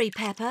 Sorry,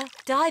 Peppa.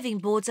 Diving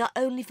boards are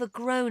only for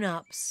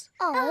grown-ups.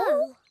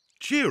 Oh.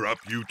 Cheer up,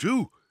 you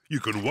two.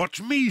 You can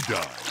watch me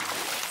dive.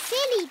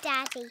 Silly,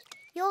 Daddy.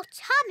 Your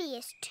tummy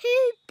is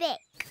too big.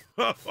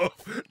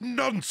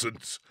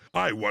 Nonsense.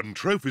 I won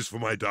trophies for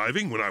my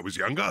diving when I was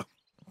younger.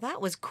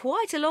 That was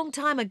quite a long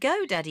time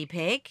ago, Daddy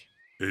Pig.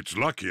 It's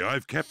lucky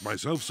I've kept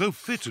myself so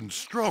fit and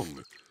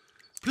strong.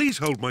 Please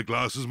hold my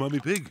glasses, Mummy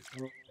Pig.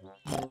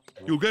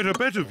 You'll get a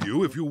better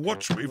view if you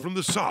watch me from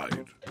the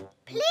side.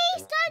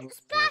 Please don't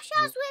splash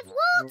us with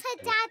water,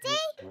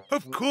 Daddy.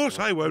 Of course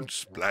I won't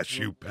splash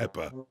you,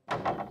 Peppa.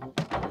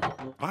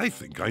 I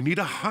think I need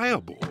a higher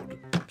board.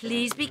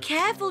 Please be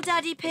careful,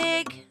 Daddy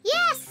Pig.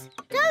 Yes!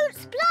 Don't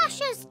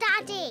splash us,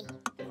 Daddy.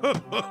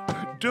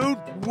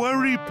 Don't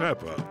worry,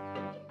 Peppa.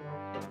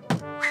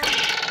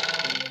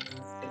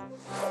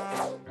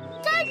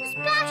 Don't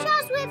splash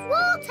us with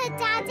water,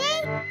 Daddy.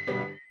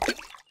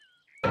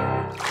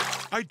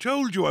 I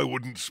told you I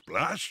wouldn't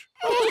splash.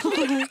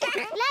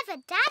 Clever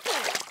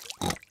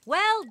Daddy.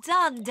 Well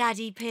done,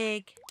 Daddy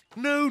Pig.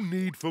 No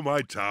need for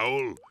my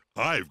towel.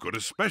 I've got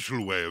a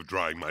special way of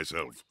drying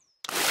myself.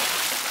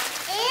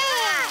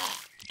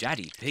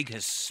 Daddy Pig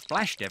has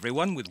splashed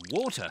everyone with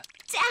water.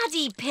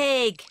 Daddy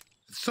Pig!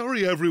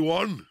 Sorry,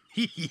 everyone.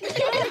 I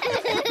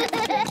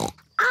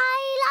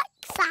like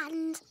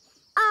sand.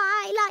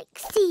 I like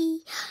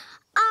sea.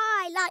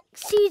 I like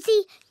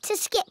Suzy to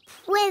skip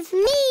with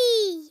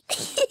me.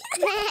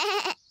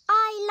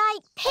 I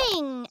like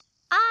ping.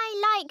 I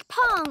like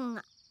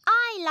pong.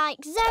 I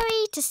like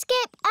Zoe to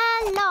skip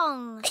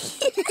along.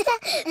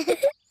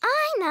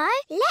 I know.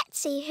 Let's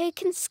see who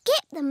can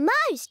skip the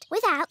most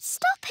without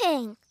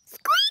stopping.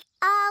 Squeak!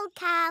 I'll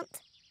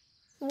count.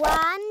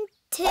 1,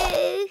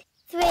 2,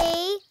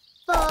 3,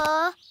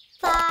 4,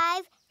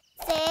 5,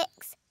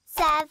 6,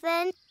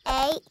 7,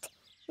 8,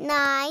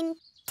 9,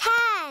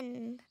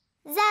 10.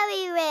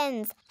 Zoe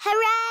wins.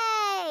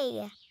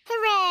 Hooray!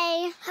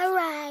 Hooray!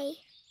 Hooray!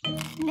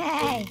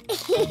 Nay.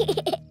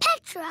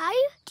 Petro,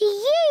 do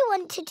you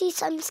want to do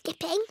some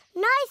skipping?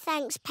 No,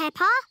 thanks,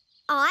 Peppa.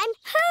 I'm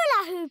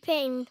hula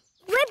hooping.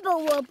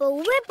 Ribble wobble,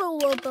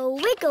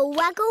 wiggle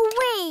waggle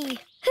wee.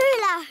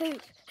 Hula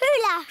hoop,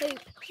 hula hoop.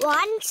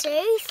 1,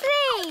 2,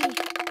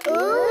 3.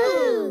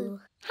 Ooh.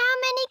 How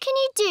many can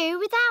you do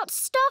without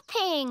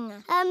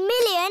stopping?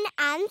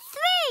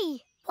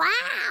 1,000,003.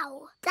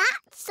 Wow,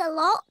 that's a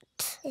lot.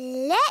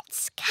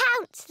 Let's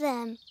count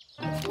them.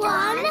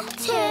 1,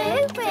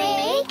 2,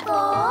 3,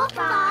 4,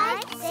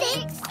 5,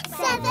 6,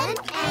 7,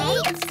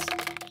 8.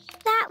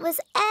 That was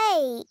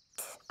 8.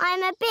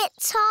 I'm a bit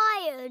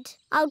tired.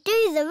 I'll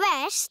do the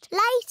rest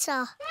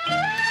later.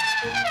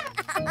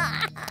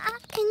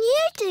 Can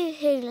you do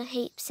hula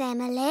hoops,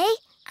 Emily?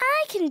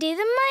 I can do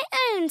them my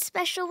own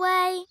special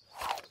way.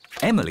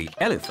 Emily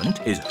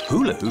Elephant is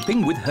hula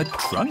hooping with her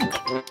trunk.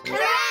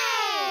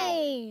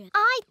 Hooray!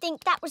 I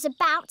think that was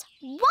about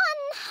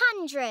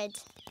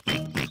 100.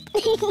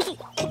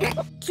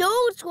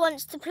 George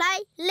wants to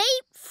play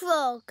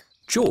leapfrog.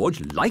 George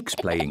likes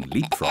playing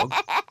leapfrog.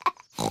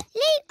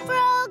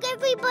 Leapfrog,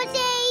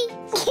 everybody!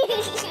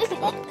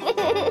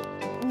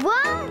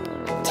 1,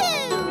 2,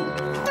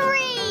 3,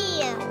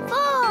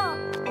 4,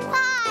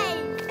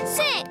 5, 6,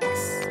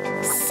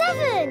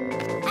 7,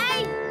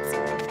 8,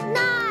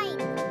 9,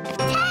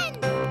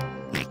 10.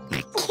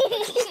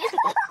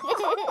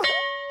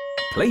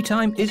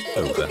 Playtime is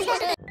over.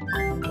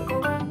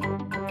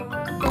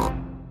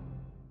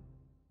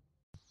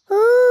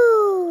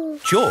 Ooh.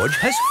 George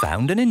has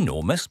found an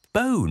enormous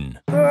bone.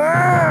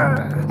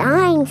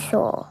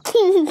 Dinosaur.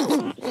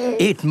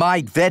 It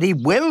might very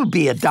well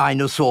be a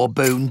dinosaur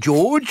bone,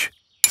 George.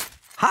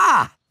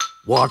 Ha!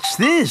 What's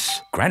this?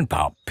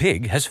 Grandpa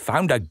Pig has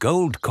found a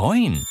gold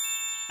coin.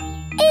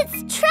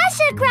 It's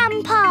treasure,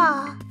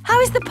 Grandpa. How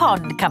is the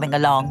pond coming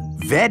along?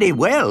 Very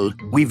well.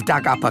 We've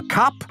dug up a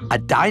cup, a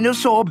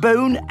dinosaur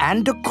bone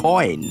and a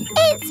coin.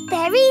 It's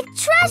buried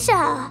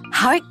treasure.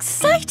 How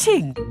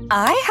exciting!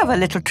 I have a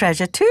little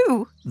treasure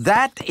too.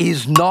 That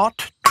is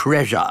not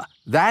treasure.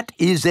 That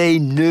is a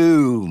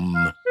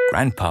gnome.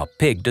 Grandpa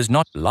Pig does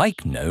not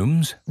like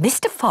gnomes.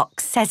 Mr.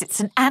 Fox says it's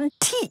an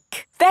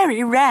antique,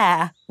 very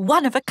rare,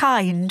 one of a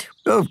kind.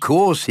 Of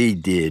course he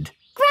did.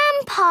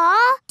 Grandpa,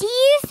 do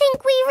you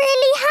think we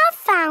really have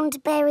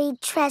found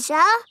buried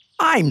treasure?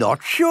 I'm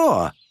not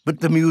sure,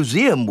 but the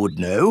museum would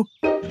know.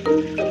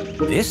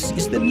 This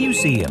is the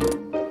museum.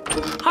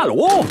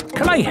 Hello,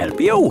 can I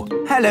help you?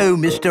 Hello,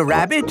 Mr.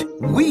 Rabbit.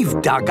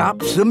 We've dug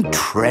up some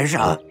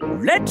treasure.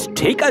 Let's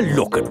take a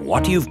look at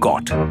what you've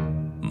got.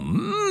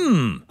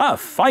 A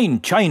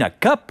fine china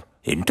cup.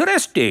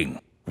 Interesting.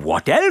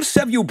 What else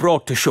have you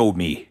brought to show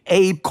me?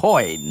 A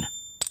coin.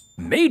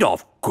 Made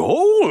of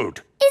gold?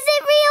 Is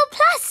it real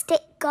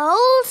plastic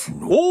gold?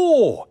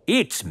 No,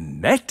 it's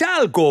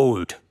metal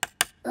gold.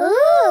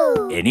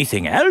 Ooh.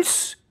 Anything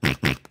else?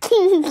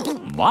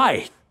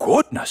 My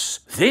goodness,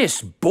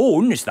 this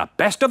bone is the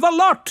best of the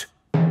lot.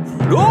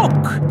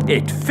 Look,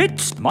 it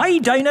fits my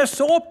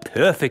dinosaur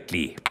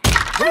perfectly.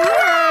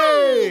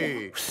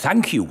 Hooray!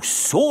 Thank you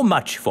so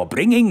much for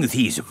bringing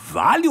these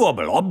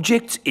valuable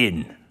objects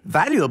in.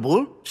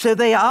 Valuable? So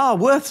they are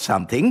worth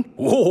something?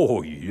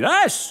 Oh,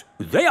 yes.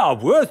 They are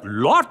worth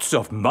lots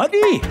of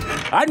money.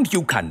 And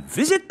you can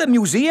visit the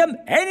museum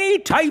any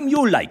time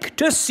you like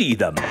to see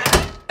them.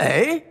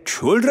 Eh?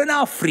 Children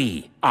are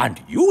free.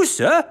 And you,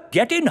 sir,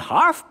 get in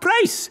half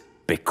price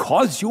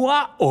because you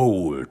are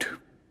old.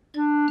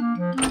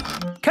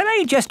 Can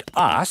I just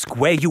ask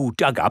where you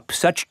dug up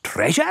such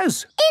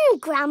treasures? In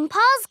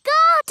Grandpa's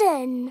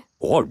garden.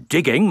 All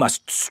digging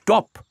must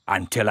stop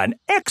until an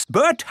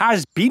expert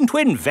has been to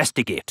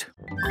investigate.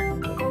 Mummy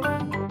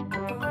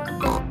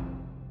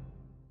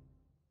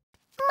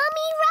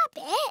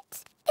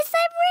Rabbit, is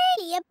there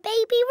really a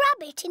baby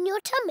rabbit in your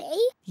tummy?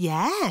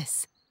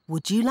 Yes.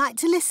 Would you like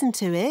to listen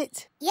to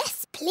it?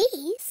 Yes,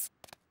 please.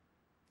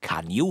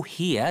 Can you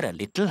hear a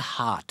little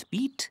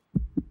heartbeat?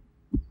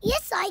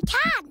 Yes, I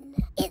can.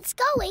 It's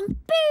going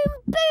boom,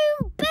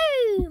 boom,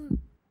 boom.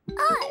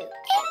 Oh,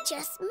 it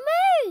just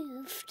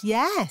moved.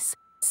 Yes.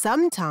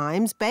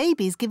 Sometimes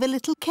babies give a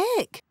little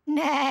kick.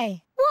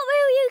 Nay. What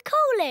will you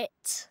call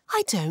it?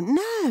 I don't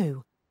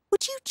know.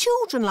 Would you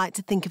children like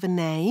to think of a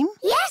name?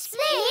 Yes,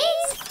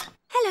 please.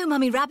 Hello,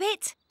 Mummy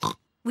Rabbit.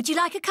 Would you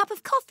like a cup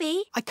of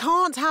coffee? I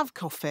can't have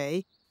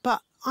coffee,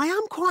 but I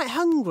am quite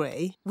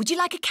hungry. Would you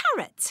like a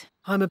carrot?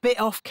 I'm a bit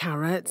off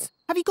carrots.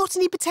 Have you got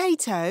any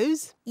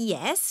potatoes?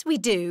 Yes, we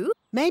do.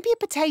 Maybe a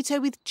potato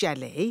with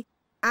jelly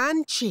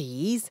and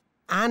cheese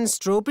and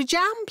strawberry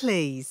jam,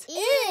 please.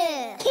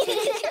 Ew.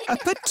 A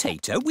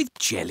potato with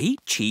jelly,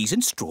 cheese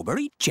and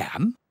strawberry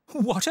jam?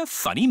 What a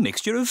funny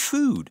mixture of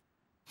food.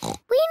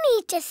 We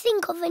need to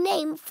think of a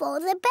name for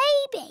the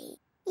baby.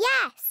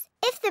 Yes,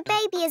 if the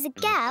baby is a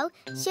girl,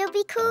 she'll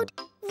be called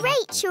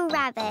Rachel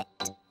Rabbit.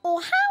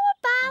 Or how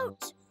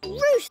about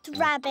Ruth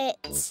Rabbit?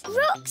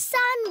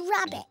 Roxanne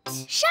Rabbit.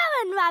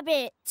 Sharon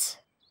Rabbit.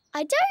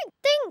 I don't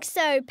think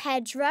so,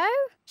 Pedro.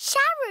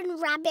 Sharon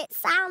Rabbit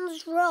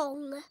sounds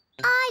wrong.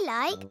 I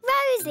like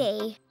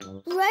Rosie.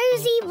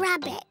 Rosie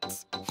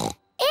Rabbit.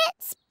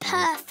 It's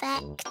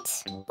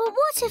perfect. But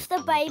what if the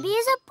baby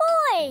is a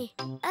boy?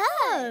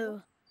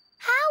 Oh.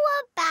 How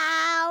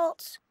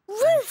about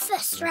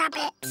Rufus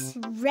Rabbit?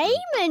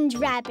 Raymond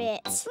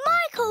Rabbit.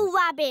 Michael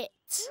Rabbit.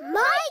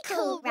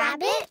 Michael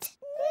Rabbit?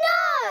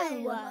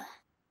 No!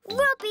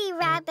 Robbie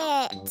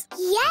Rabbit.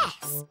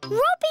 Yes,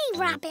 Robbie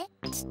Rabbit.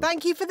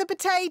 Thank you for the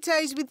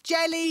potatoes with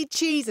jelly,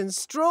 cheese and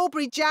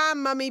strawberry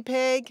jam, Mummy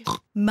Pig.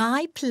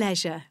 My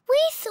pleasure. We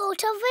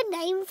thought of a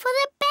name for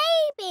the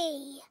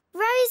baby.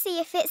 Rosie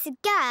if it's a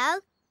girl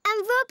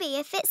and Robbie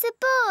if it's a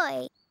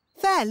boy.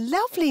 They're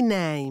lovely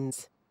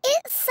names.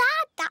 It's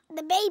sad that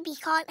the baby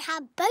can't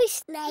have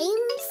both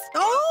names.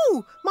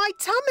 Oh, my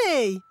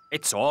tummy.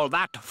 It's all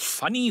that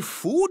funny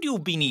food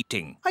you've been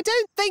eating. I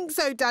don't think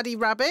so, Daddy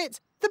Rabbit.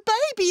 The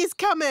baby is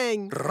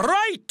coming.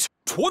 Right!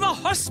 To the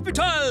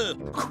hospital!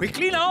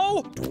 Quickly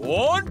now!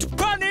 Don't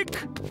panic!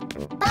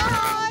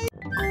 Bye!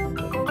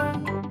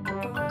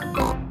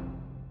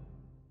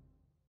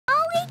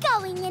 Are we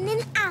going in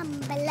an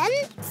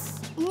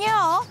ambulance?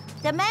 No,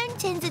 the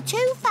mountains are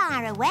too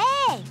far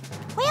away.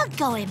 We'll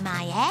go in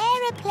my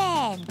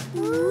aeroplane.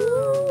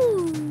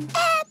 Ooh!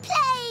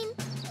 Airplane!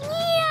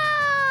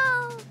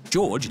 Meow!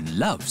 George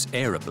loves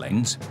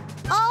aeroplanes.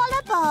 All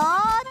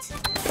aboard!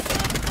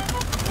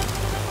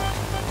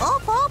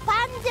 Up, up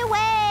and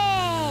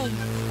away!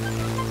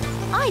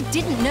 I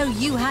didn't know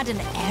you had an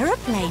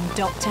aeroplane,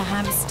 Dr.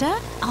 Hamster.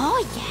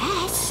 Oh,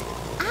 yes.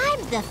 I'm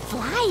the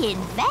flying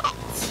vet.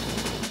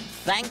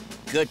 Thank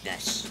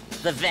goodness.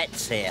 The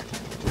vet's here.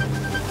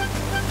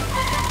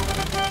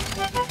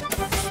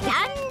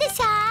 Stand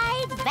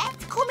aside.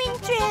 Vet coming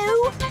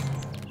through.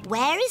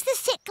 Where is the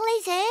sick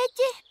lizard?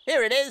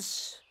 Here it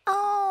is.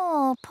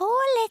 Oh,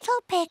 poor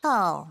little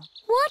pickle.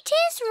 What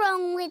is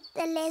wrong with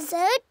the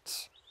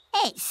lizard?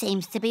 It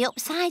seems to be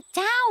upside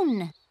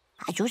down.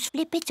 I just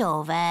flip it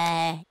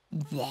over.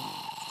 There.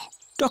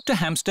 Dr.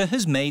 Hamster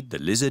has made the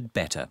lizard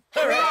better.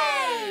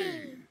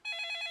 Hooray!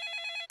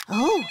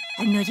 Oh,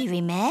 another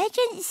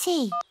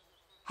emergency.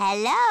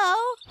 Hello?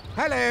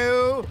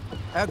 Hello.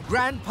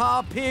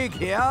 Grandpa Pig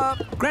here.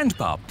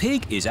 Grandpa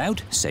Pig is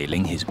out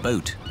sailing his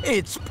boat.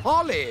 It's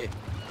Polly.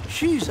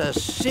 She's a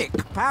sick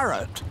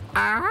parrot.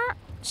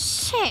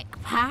 Sick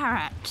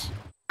parrot.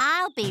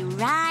 I'll be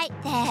right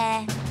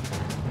there.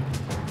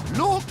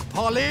 Look,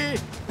 Polly.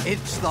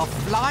 It's the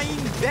flying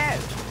vet.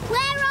 Where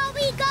are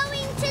we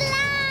going to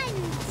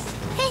land?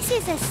 This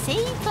is a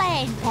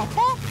seaplane,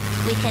 Peppa.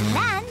 We can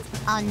land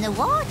on the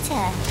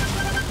water.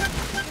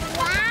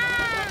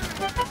 Wow!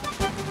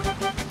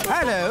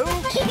 Hello.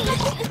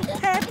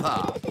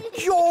 Peppa.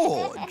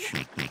 George.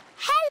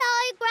 Hello,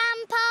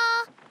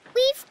 Grandpa.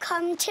 We've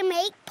come to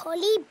make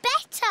Polly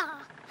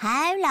better.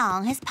 How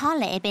long has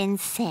Polly been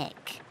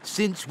sick?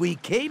 Since we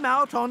came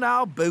out on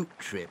our boat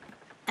trip.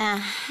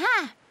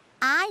 Aha!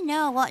 I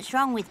know what's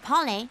wrong with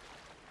Polly.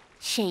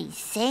 She's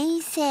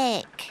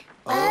seasick.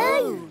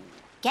 Oh!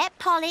 Get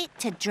Polly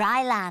to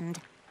dry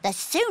land. The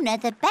sooner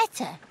the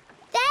better.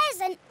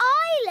 There's an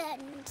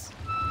island.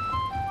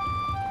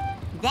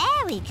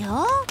 There we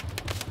go.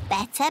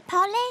 Better,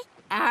 Polly?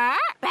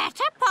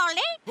 Better,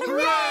 Polly?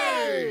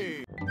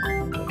 Hooray!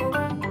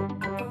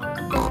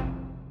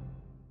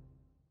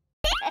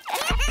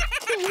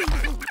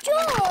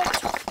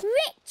 George!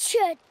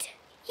 Richard!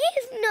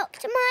 You've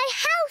knocked my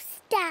house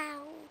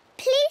down.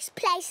 Please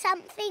play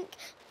something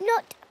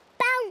not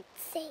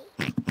bouncy.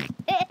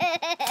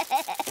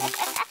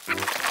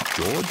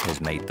 George has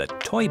made the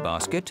toy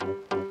basket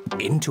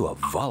into a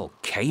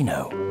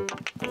volcano.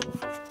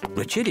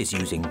 Richard is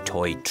using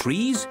toy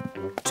trees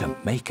to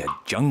make a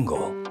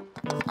jungle.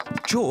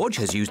 George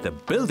has used the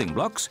building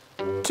blocks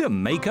to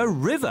make a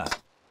river.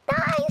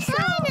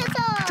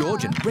 Dinosaur!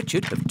 George and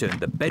Richard have turned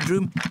the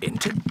bedroom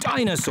into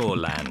dinosaur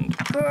land.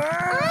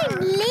 I'm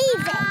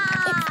leaving.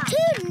 It's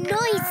too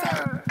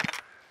noisy.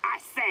 I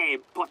say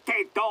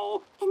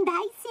potato. And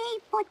I say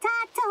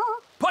potato.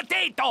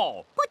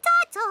 Potato!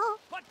 Potato.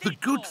 The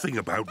good thing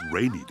about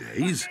rainy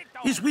days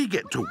is we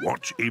get to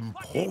watch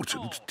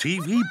important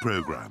TV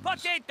programmes.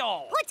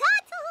 Potato!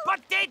 Potato.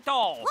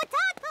 Potato!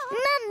 Potato.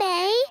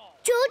 Mummy,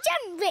 George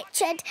and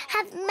Richard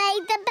have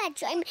made the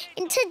bedroom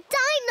into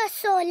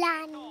Dinosaur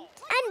Land.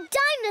 And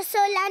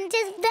Dinosaur Land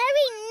is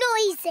very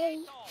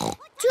noisy.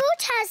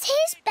 George has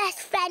his best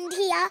friend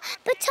here,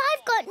 but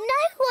I've got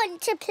no one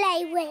to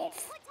play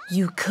with.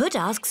 You could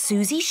ask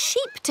Suzy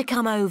Sheep to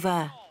come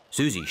over.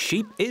 Suzy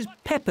Sheep is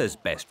Peppa's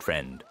best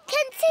friend.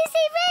 Can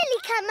Suzy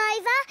really come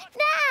over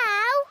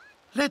now?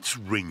 Let's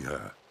ring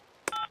her.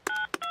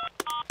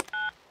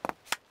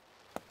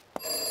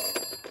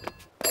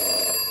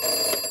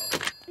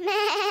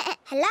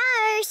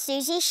 Hello,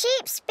 Suzy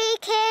Sheep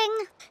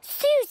speaking.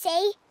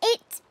 Suzy,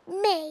 it's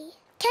me.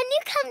 Can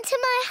you come to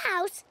my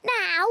house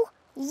now?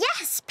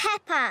 Yes,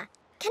 Peppa.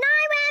 Can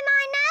I wear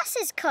my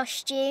nurse's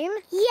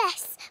costume?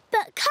 Yes,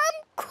 but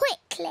come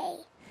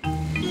quickly.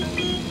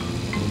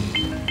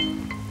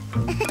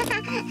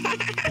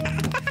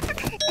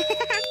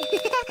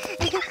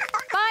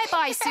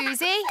 Bye-bye,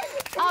 Suzy.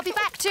 I'll be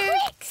back to...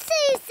 Quick,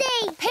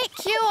 Suzy!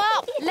 pick you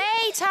up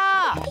later.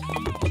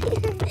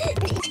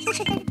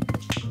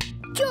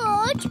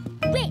 George,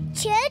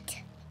 Richard,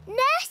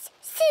 Nurse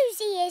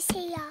Suzy is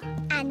here.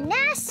 And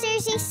Nurse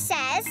Suzy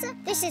says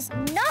this is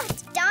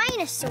not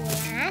Dinosaur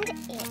Land,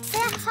 it's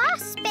a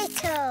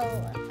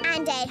hospital.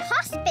 And a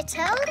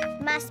hospital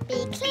must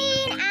be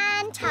clean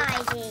and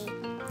tidy.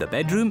 The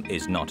bedroom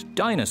is not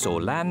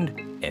dinosaur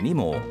land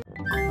anymore.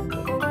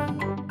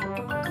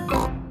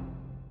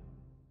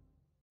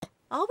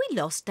 Are we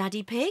lost,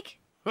 Daddy Pig?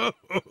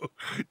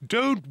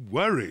 Don't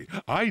worry.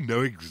 I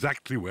know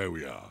exactly where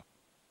we are.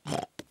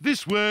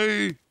 This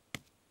way.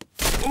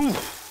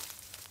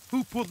 Oof!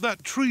 Who put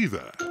that tree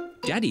there?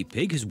 Daddy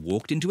Pig has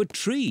walked into a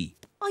tree.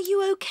 Are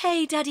you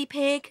okay, Daddy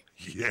Pig?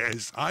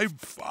 Yes, I'm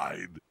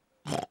fine.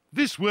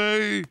 This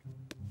way.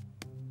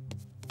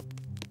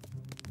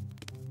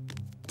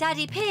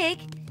 Daddy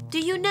Pig, do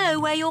you know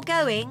where you're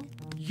going?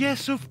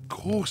 Yes, of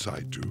course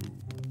I do.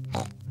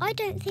 I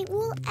don't think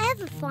we'll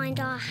ever find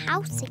our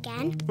house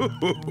again.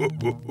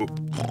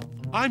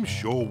 I'm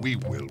sure we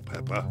will,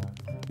 Peppa.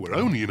 We're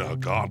only in our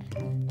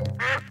garden.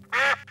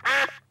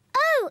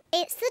 Oh,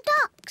 it's the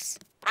ducks.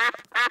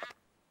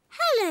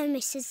 Hello,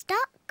 Mrs.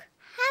 Duck.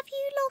 Have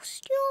you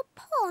lost your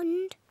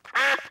pond?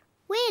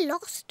 We're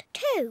lost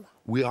too.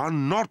 We are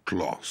not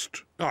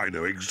lost. I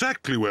know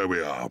exactly where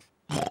we are.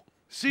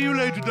 See you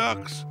later,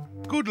 ducks.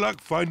 Good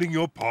luck finding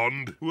your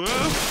pond. Whoa.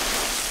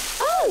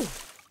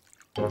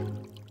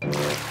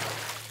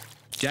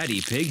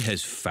 Daddy Pig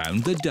has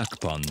found the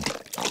duck pond.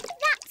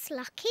 That's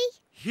lucky.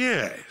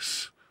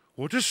 Yes.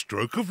 What a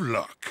stroke of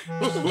luck.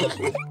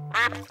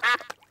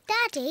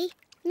 Daddy,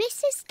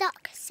 Mrs.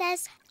 Duck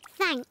says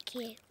thank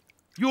you.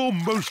 You're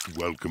most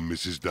welcome,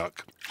 Mrs.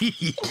 Duck.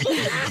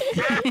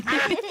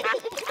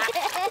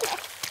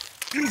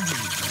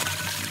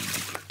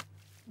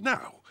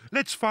 Now,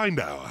 let's find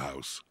our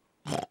house.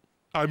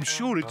 I'm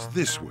sure it's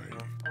this way.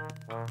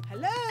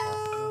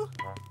 Hello?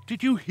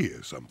 Did you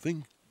hear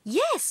something?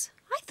 Yes,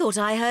 I thought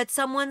I heard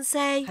someone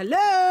say...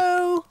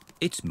 Hello?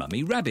 It's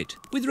Mummy Rabbit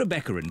with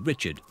Rebecca and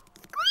Richard.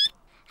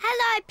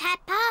 Hello,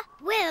 Peppa.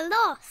 We're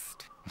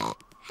lost.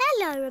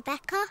 Hello,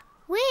 Rebecca.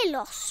 We're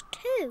lost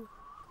too.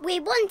 We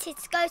wanted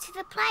to go to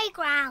the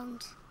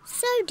playground.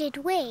 So did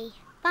we,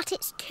 but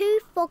it's too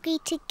foggy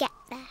to get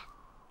there.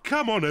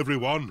 Come on,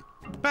 everyone.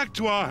 Back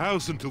to our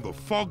house until the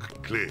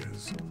fog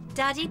clears.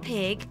 Daddy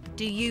Pig,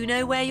 do you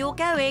know where you're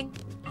going?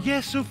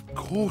 Yes, of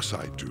course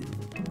I do.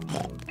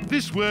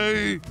 This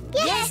way.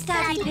 Yes,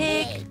 Daddy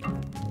Pig.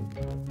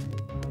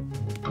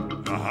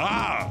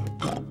 Aha!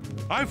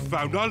 I've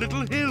found our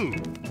little hill.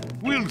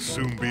 We'll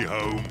soon be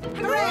home.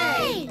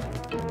 Hooray!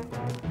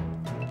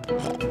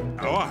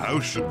 Our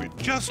house should be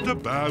just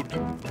about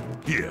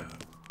here.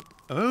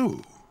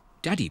 Oh.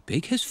 Daddy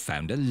Pig has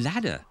found a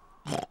ladder.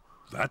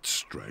 That's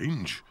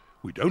strange.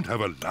 We don't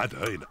have a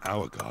ladder in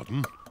our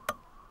garden.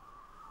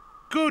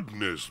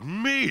 Goodness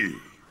me!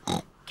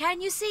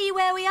 Can you see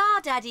where we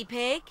are, Daddy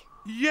Pig?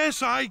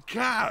 Yes, I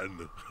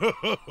can.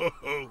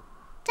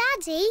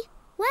 Daddy,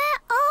 where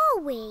are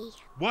we?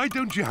 Why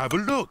don't you have a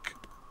look?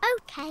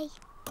 OK.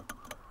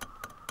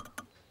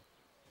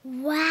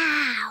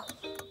 Wow.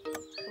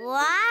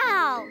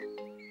 Wow!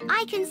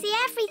 I can see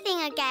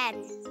everything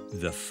again.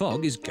 The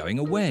fog is going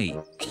away.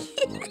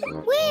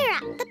 We're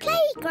at the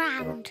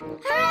playground.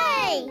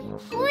 Hooray!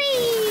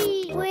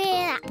 Whee!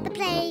 We're at the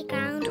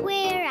playground.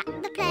 We're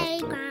at the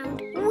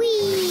playground.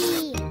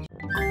 Whee!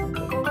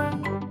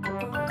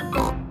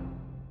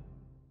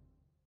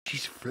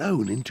 She's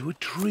flown into a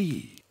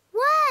tree.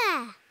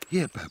 Where?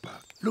 Here,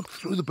 Peppa. Look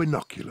through the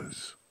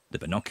binoculars. The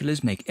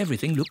binoculars make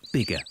everything look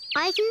bigger.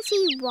 I can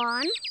see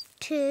 1,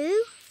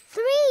 2,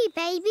 3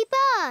 baby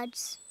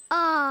birds.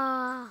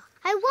 Ah,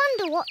 I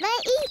wonder what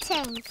they're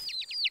eating.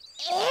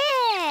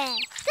 Ew!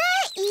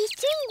 They're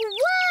eating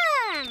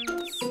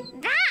worms!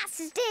 That's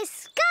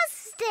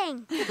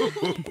disgusting!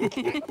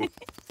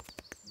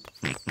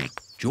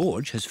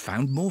 George has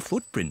found more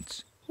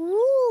footprints.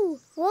 Ooh,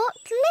 what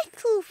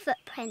little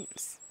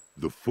footprints?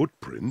 The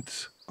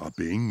footprints are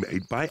being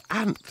made by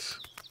ants.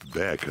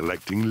 They're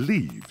collecting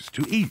leaves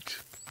to eat.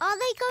 Are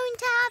they going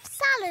to have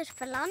salad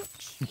for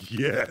lunch?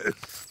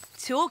 Yes.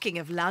 Talking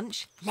of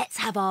lunch, let's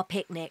have our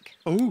picnic.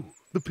 Oh,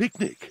 the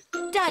picnic.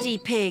 Daddy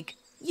Pig,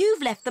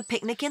 you've left the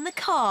picnic in the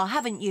car,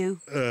 haven't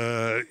you?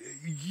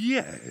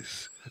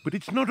 Yes. But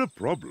it's not a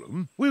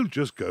problem. We'll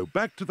just go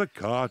back to the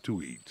car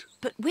to eat.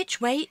 But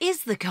which way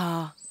is the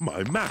car?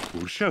 My map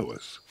will show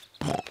us.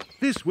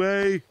 This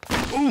way.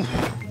 Oh!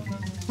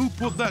 Who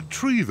put that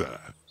tree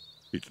there?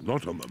 It's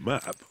not on the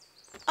map.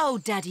 Oh,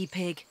 Daddy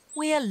Pig,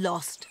 we're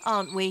lost,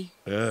 aren't we?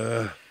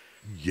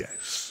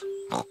 Yes.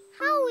 How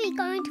are we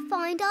going to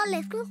find our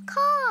little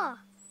car?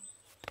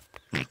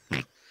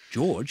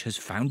 George has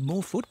found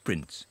more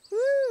footprints.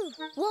 Ooh,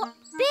 what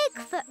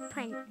big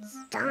footprints?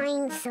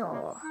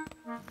 Dinosaur.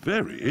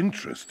 Very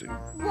interesting.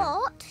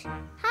 What?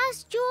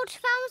 Has George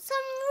found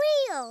some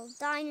real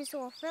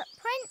dinosaur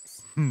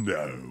footprints?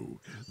 No,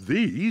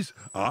 these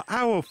are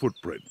our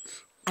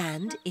footprints.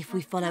 And if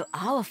we follow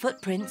our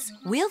footprints,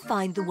 we'll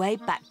find the way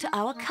back to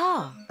our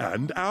car.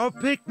 And our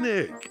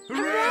picnic.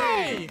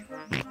 Hooray!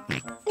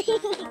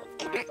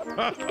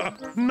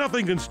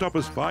 Nothing can stop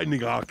us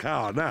finding our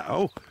car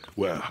now.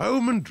 We're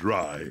home and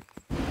dry.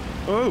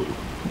 Oh,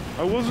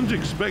 I wasn't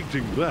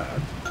expecting that.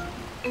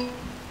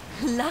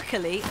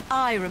 Luckily,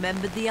 I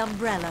remembered the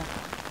umbrella.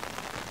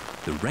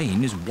 The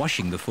rain is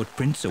washing the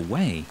footprints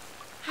away.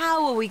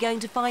 How are we going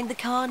to find the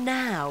car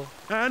now?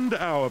 And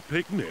our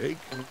picnic.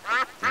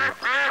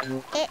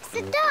 It's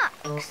the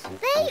ducks.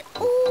 They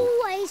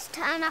always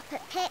turn up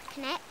at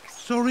picnics.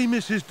 Sorry,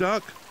 Mrs.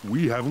 Duck.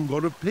 We haven't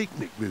got a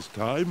picnic this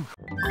time.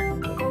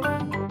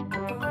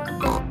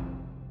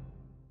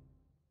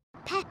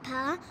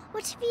 Peppa,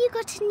 what have you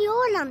got in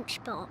your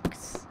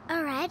lunchbox?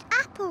 A red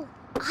apple.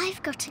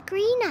 I've got a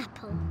green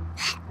apple.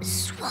 Let's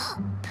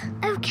swap.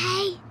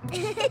 OK.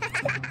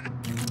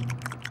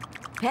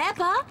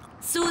 Peppa?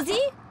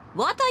 Suzy?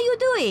 What are you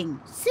doing?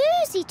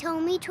 Suzy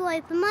told me to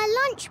open my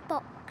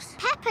lunchbox.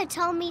 Peppa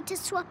told me to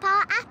swap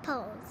our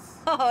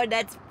apples. Oh,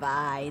 that's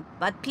fine.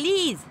 But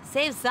please,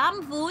 save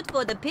some food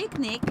for the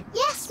picnic.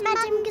 Yes,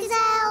 Madame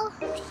Gazelle.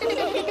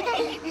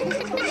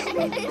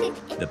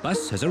 The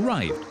bus has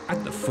arrived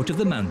at the foot of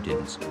the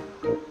mountains.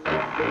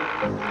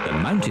 The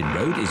mountain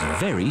road is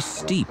very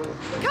steep.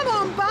 Come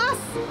on, bus!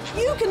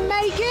 You can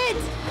make it!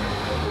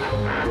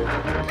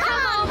 Come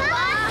on,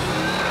 bus!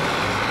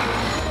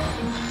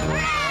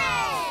 Hooray!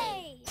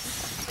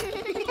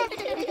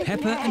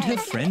 Peppa and her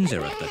friends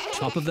are at the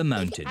top of the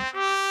mountain.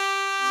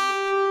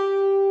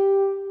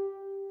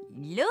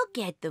 Look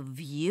at the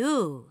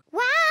view.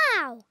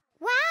 Wow!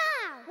 Wow!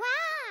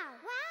 Wow!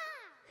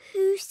 Wow!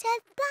 Who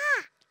said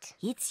that?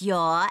 It's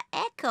your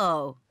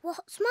echo.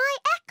 What's my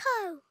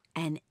echo?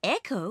 An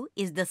echo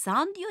is the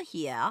sound you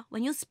hear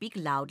when you speak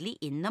loudly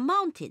in the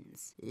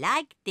mountains.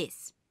 Like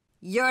this.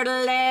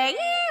 Yodeling-ee-oo,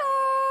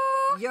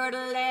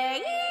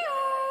 yodeling-ee-oo,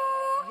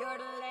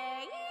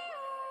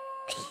 yodeling-ee-oo.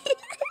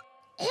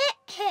 Hit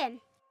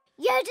him.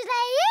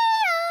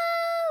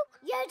 Yodeling-ee-oo,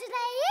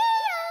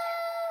 yodeling-ee-oo,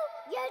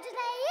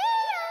 yodeling-ee-oo.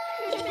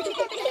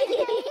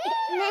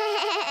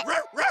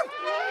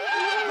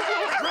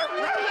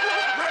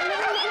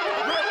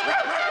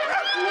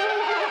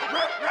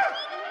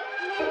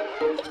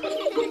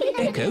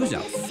 Echoes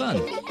are fun.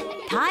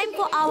 Time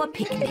for our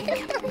picnic.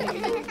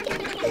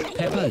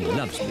 Peppa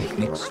loves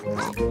picnics.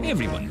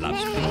 Everyone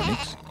loves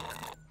picnics.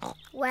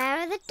 Where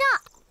are the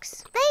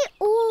ducks? They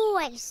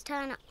always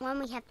turn up when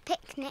we have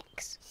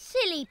picnics.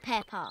 Silly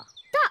Peppa.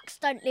 Ducks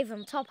don't live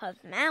on top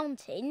of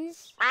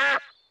mountains.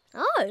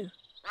 Oh.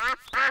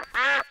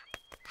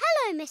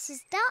 Hello, Mrs.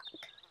 Duck.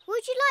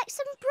 Would you like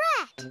some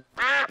bread?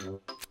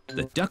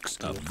 The ducks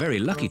are very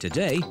lucky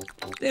today.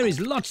 There is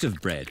lots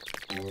of bread.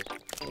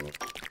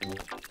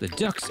 The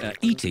ducks are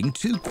eating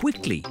too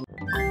quickly.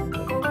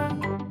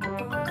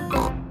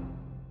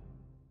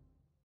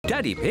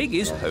 Daddy Pig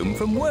is home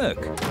from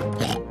work.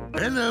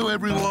 Hello,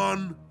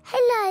 everyone.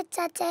 Hello,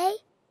 Daddy.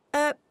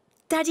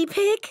 Daddy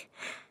Pig,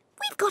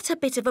 we've got a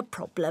bit of a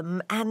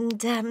problem and,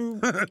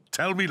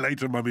 Tell me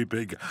later, Mummy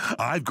Pig.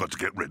 I've got to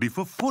get ready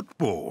for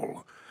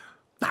football.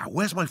 Now,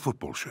 where's my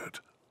football shirt?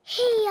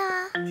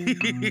 Here.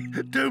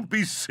 Don't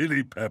be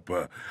silly,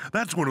 Peppa.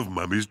 That's one of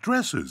Mummy's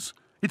dresses.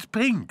 It's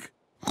pink.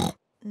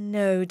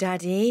 No,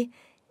 Daddy.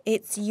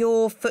 It's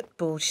your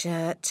football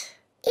shirt.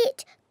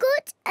 It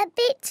got a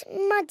bit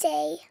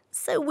muddy.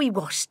 So we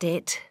washed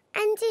it.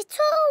 And it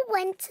all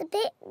went a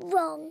bit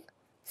wrong.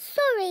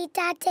 Sorry,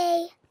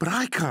 Daddy. But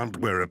I can't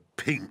wear a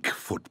pink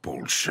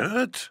football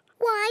shirt.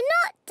 Why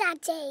not,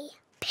 Daddy?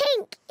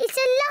 Pink is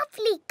a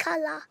lovely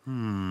colour.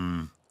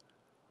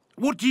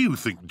 What do you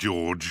think,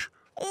 George?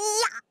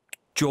 Yuck!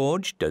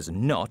 George does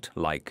not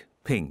like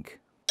pink.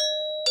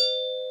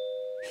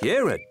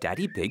 Here are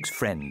Daddy Pig's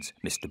friends,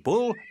 Mr.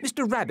 Bull,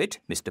 Mr. Rabbit,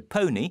 Mr.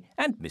 Pony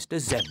and Mr.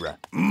 Zebra.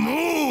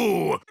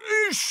 Moo!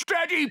 Is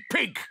Daddy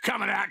Pig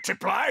coming out to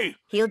play?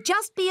 He'll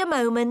just be a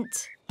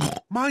moment.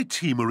 My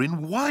team are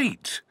in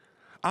white.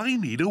 I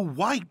need a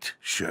white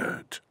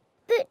shirt.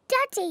 But,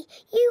 Daddy,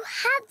 you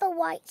have a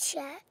white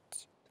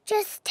shirt.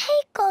 Just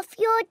take off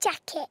your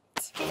jacket.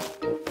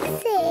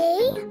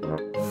 See?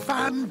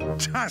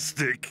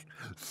 Fantastic!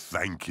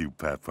 Thank you,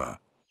 Peppa.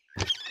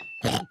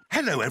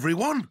 Hello,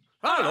 everyone.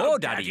 Hello,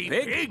 Daddy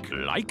Pig.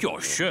 Like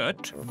your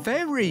shirt.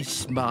 Very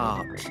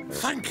smart.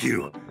 Thank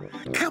you.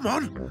 Come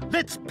on,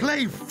 let's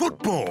play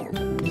football.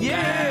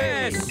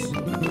 Yes!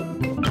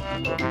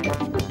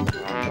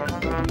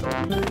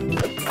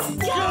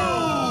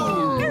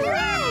 Go!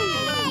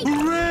 Hooray!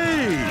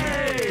 Hooray!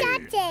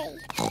 Daddy,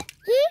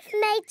 you've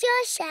made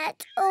your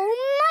shirt all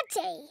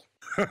muddy.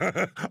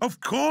 Of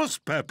course,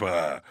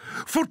 Peppa.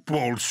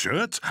 Football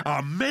shirts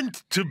are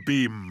meant to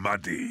be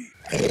muddy.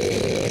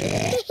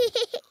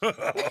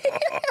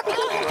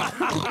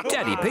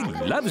 Daddy Pig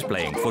loves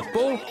playing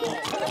football.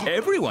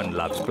 Everyone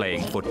loves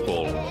playing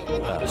football,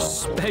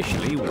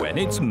 especially when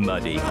it's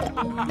muddy.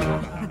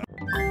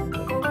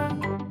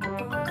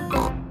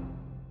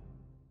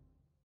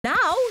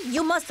 Now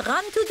you must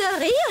run to the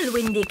real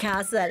Windy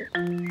Castle.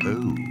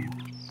 Oh.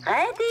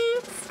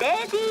 Ready,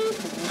 steady,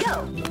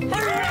 go!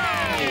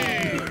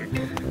 Hooray!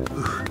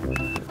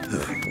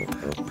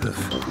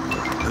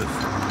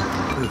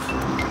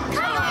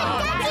 Come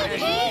on, Daddy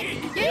Pig!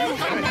 You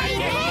can make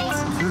it!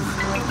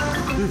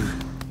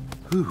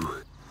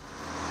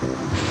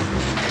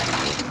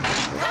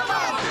 Come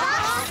on,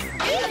 Boss!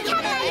 You can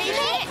make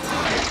it!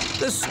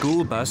 The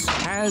school bus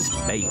has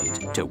made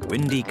it to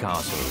Windy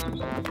Castle.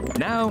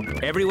 Now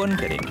everyone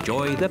can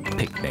enjoy the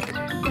picnic.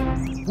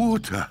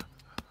 Water.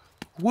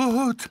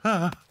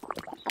 Water.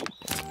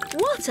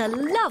 What a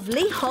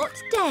lovely hot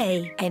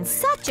day. And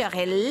such a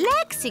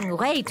relaxing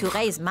way to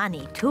raise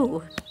money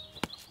too.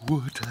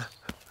 Water.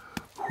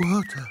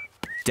 Water.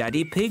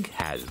 Daddy Pig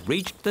has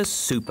reached the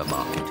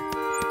supermarket.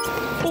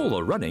 All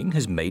the running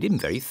has made him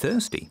very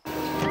thirsty.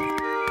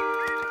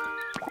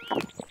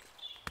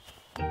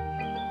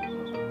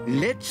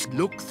 Let's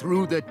look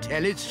through the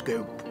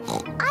telescope.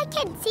 I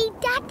can see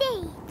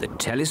Daddy. The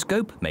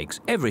telescope makes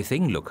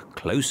everything look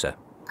closer.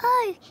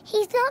 Oh,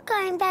 he's not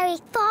going very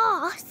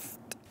fast.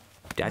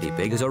 Daddy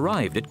Pig has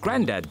arrived at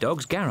Grandad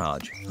Dog's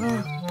garage.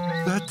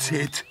 That's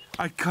it.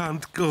 I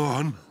can't go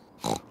on.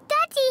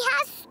 Daddy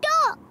has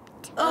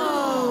stopped.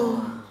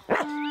 Oh.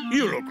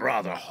 You look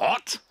rather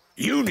hot.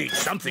 You need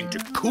something to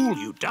cool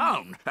you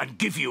down and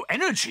give you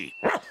energy.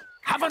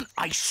 Have an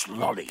ice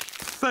lolly.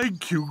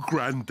 Thank you,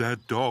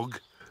 Grandad Dog.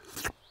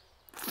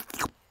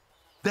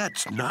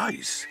 That's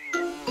nice.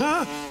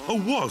 Ah, a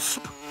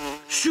wasp.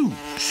 Shoo,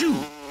 shoo.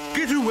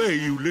 Get away,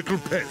 you little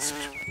pest.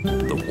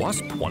 The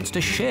wasp wants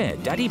to share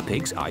Daddy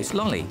Pig's ice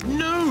lolly.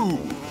 No!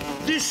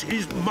 This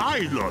is my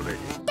lolly.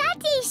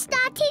 Daddy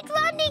started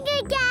running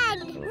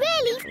again,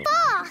 really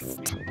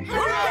fast.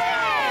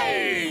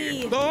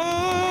 Hooray!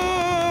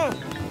 Ah!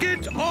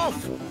 Get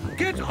off!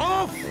 Get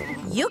off!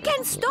 You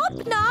can stop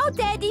now,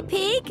 Daddy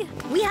Pig.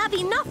 We have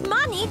enough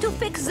money to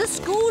fix the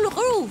school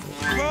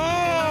roof.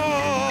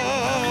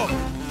 Ah!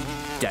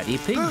 Daddy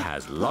Pig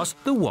has lost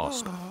the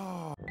wasp.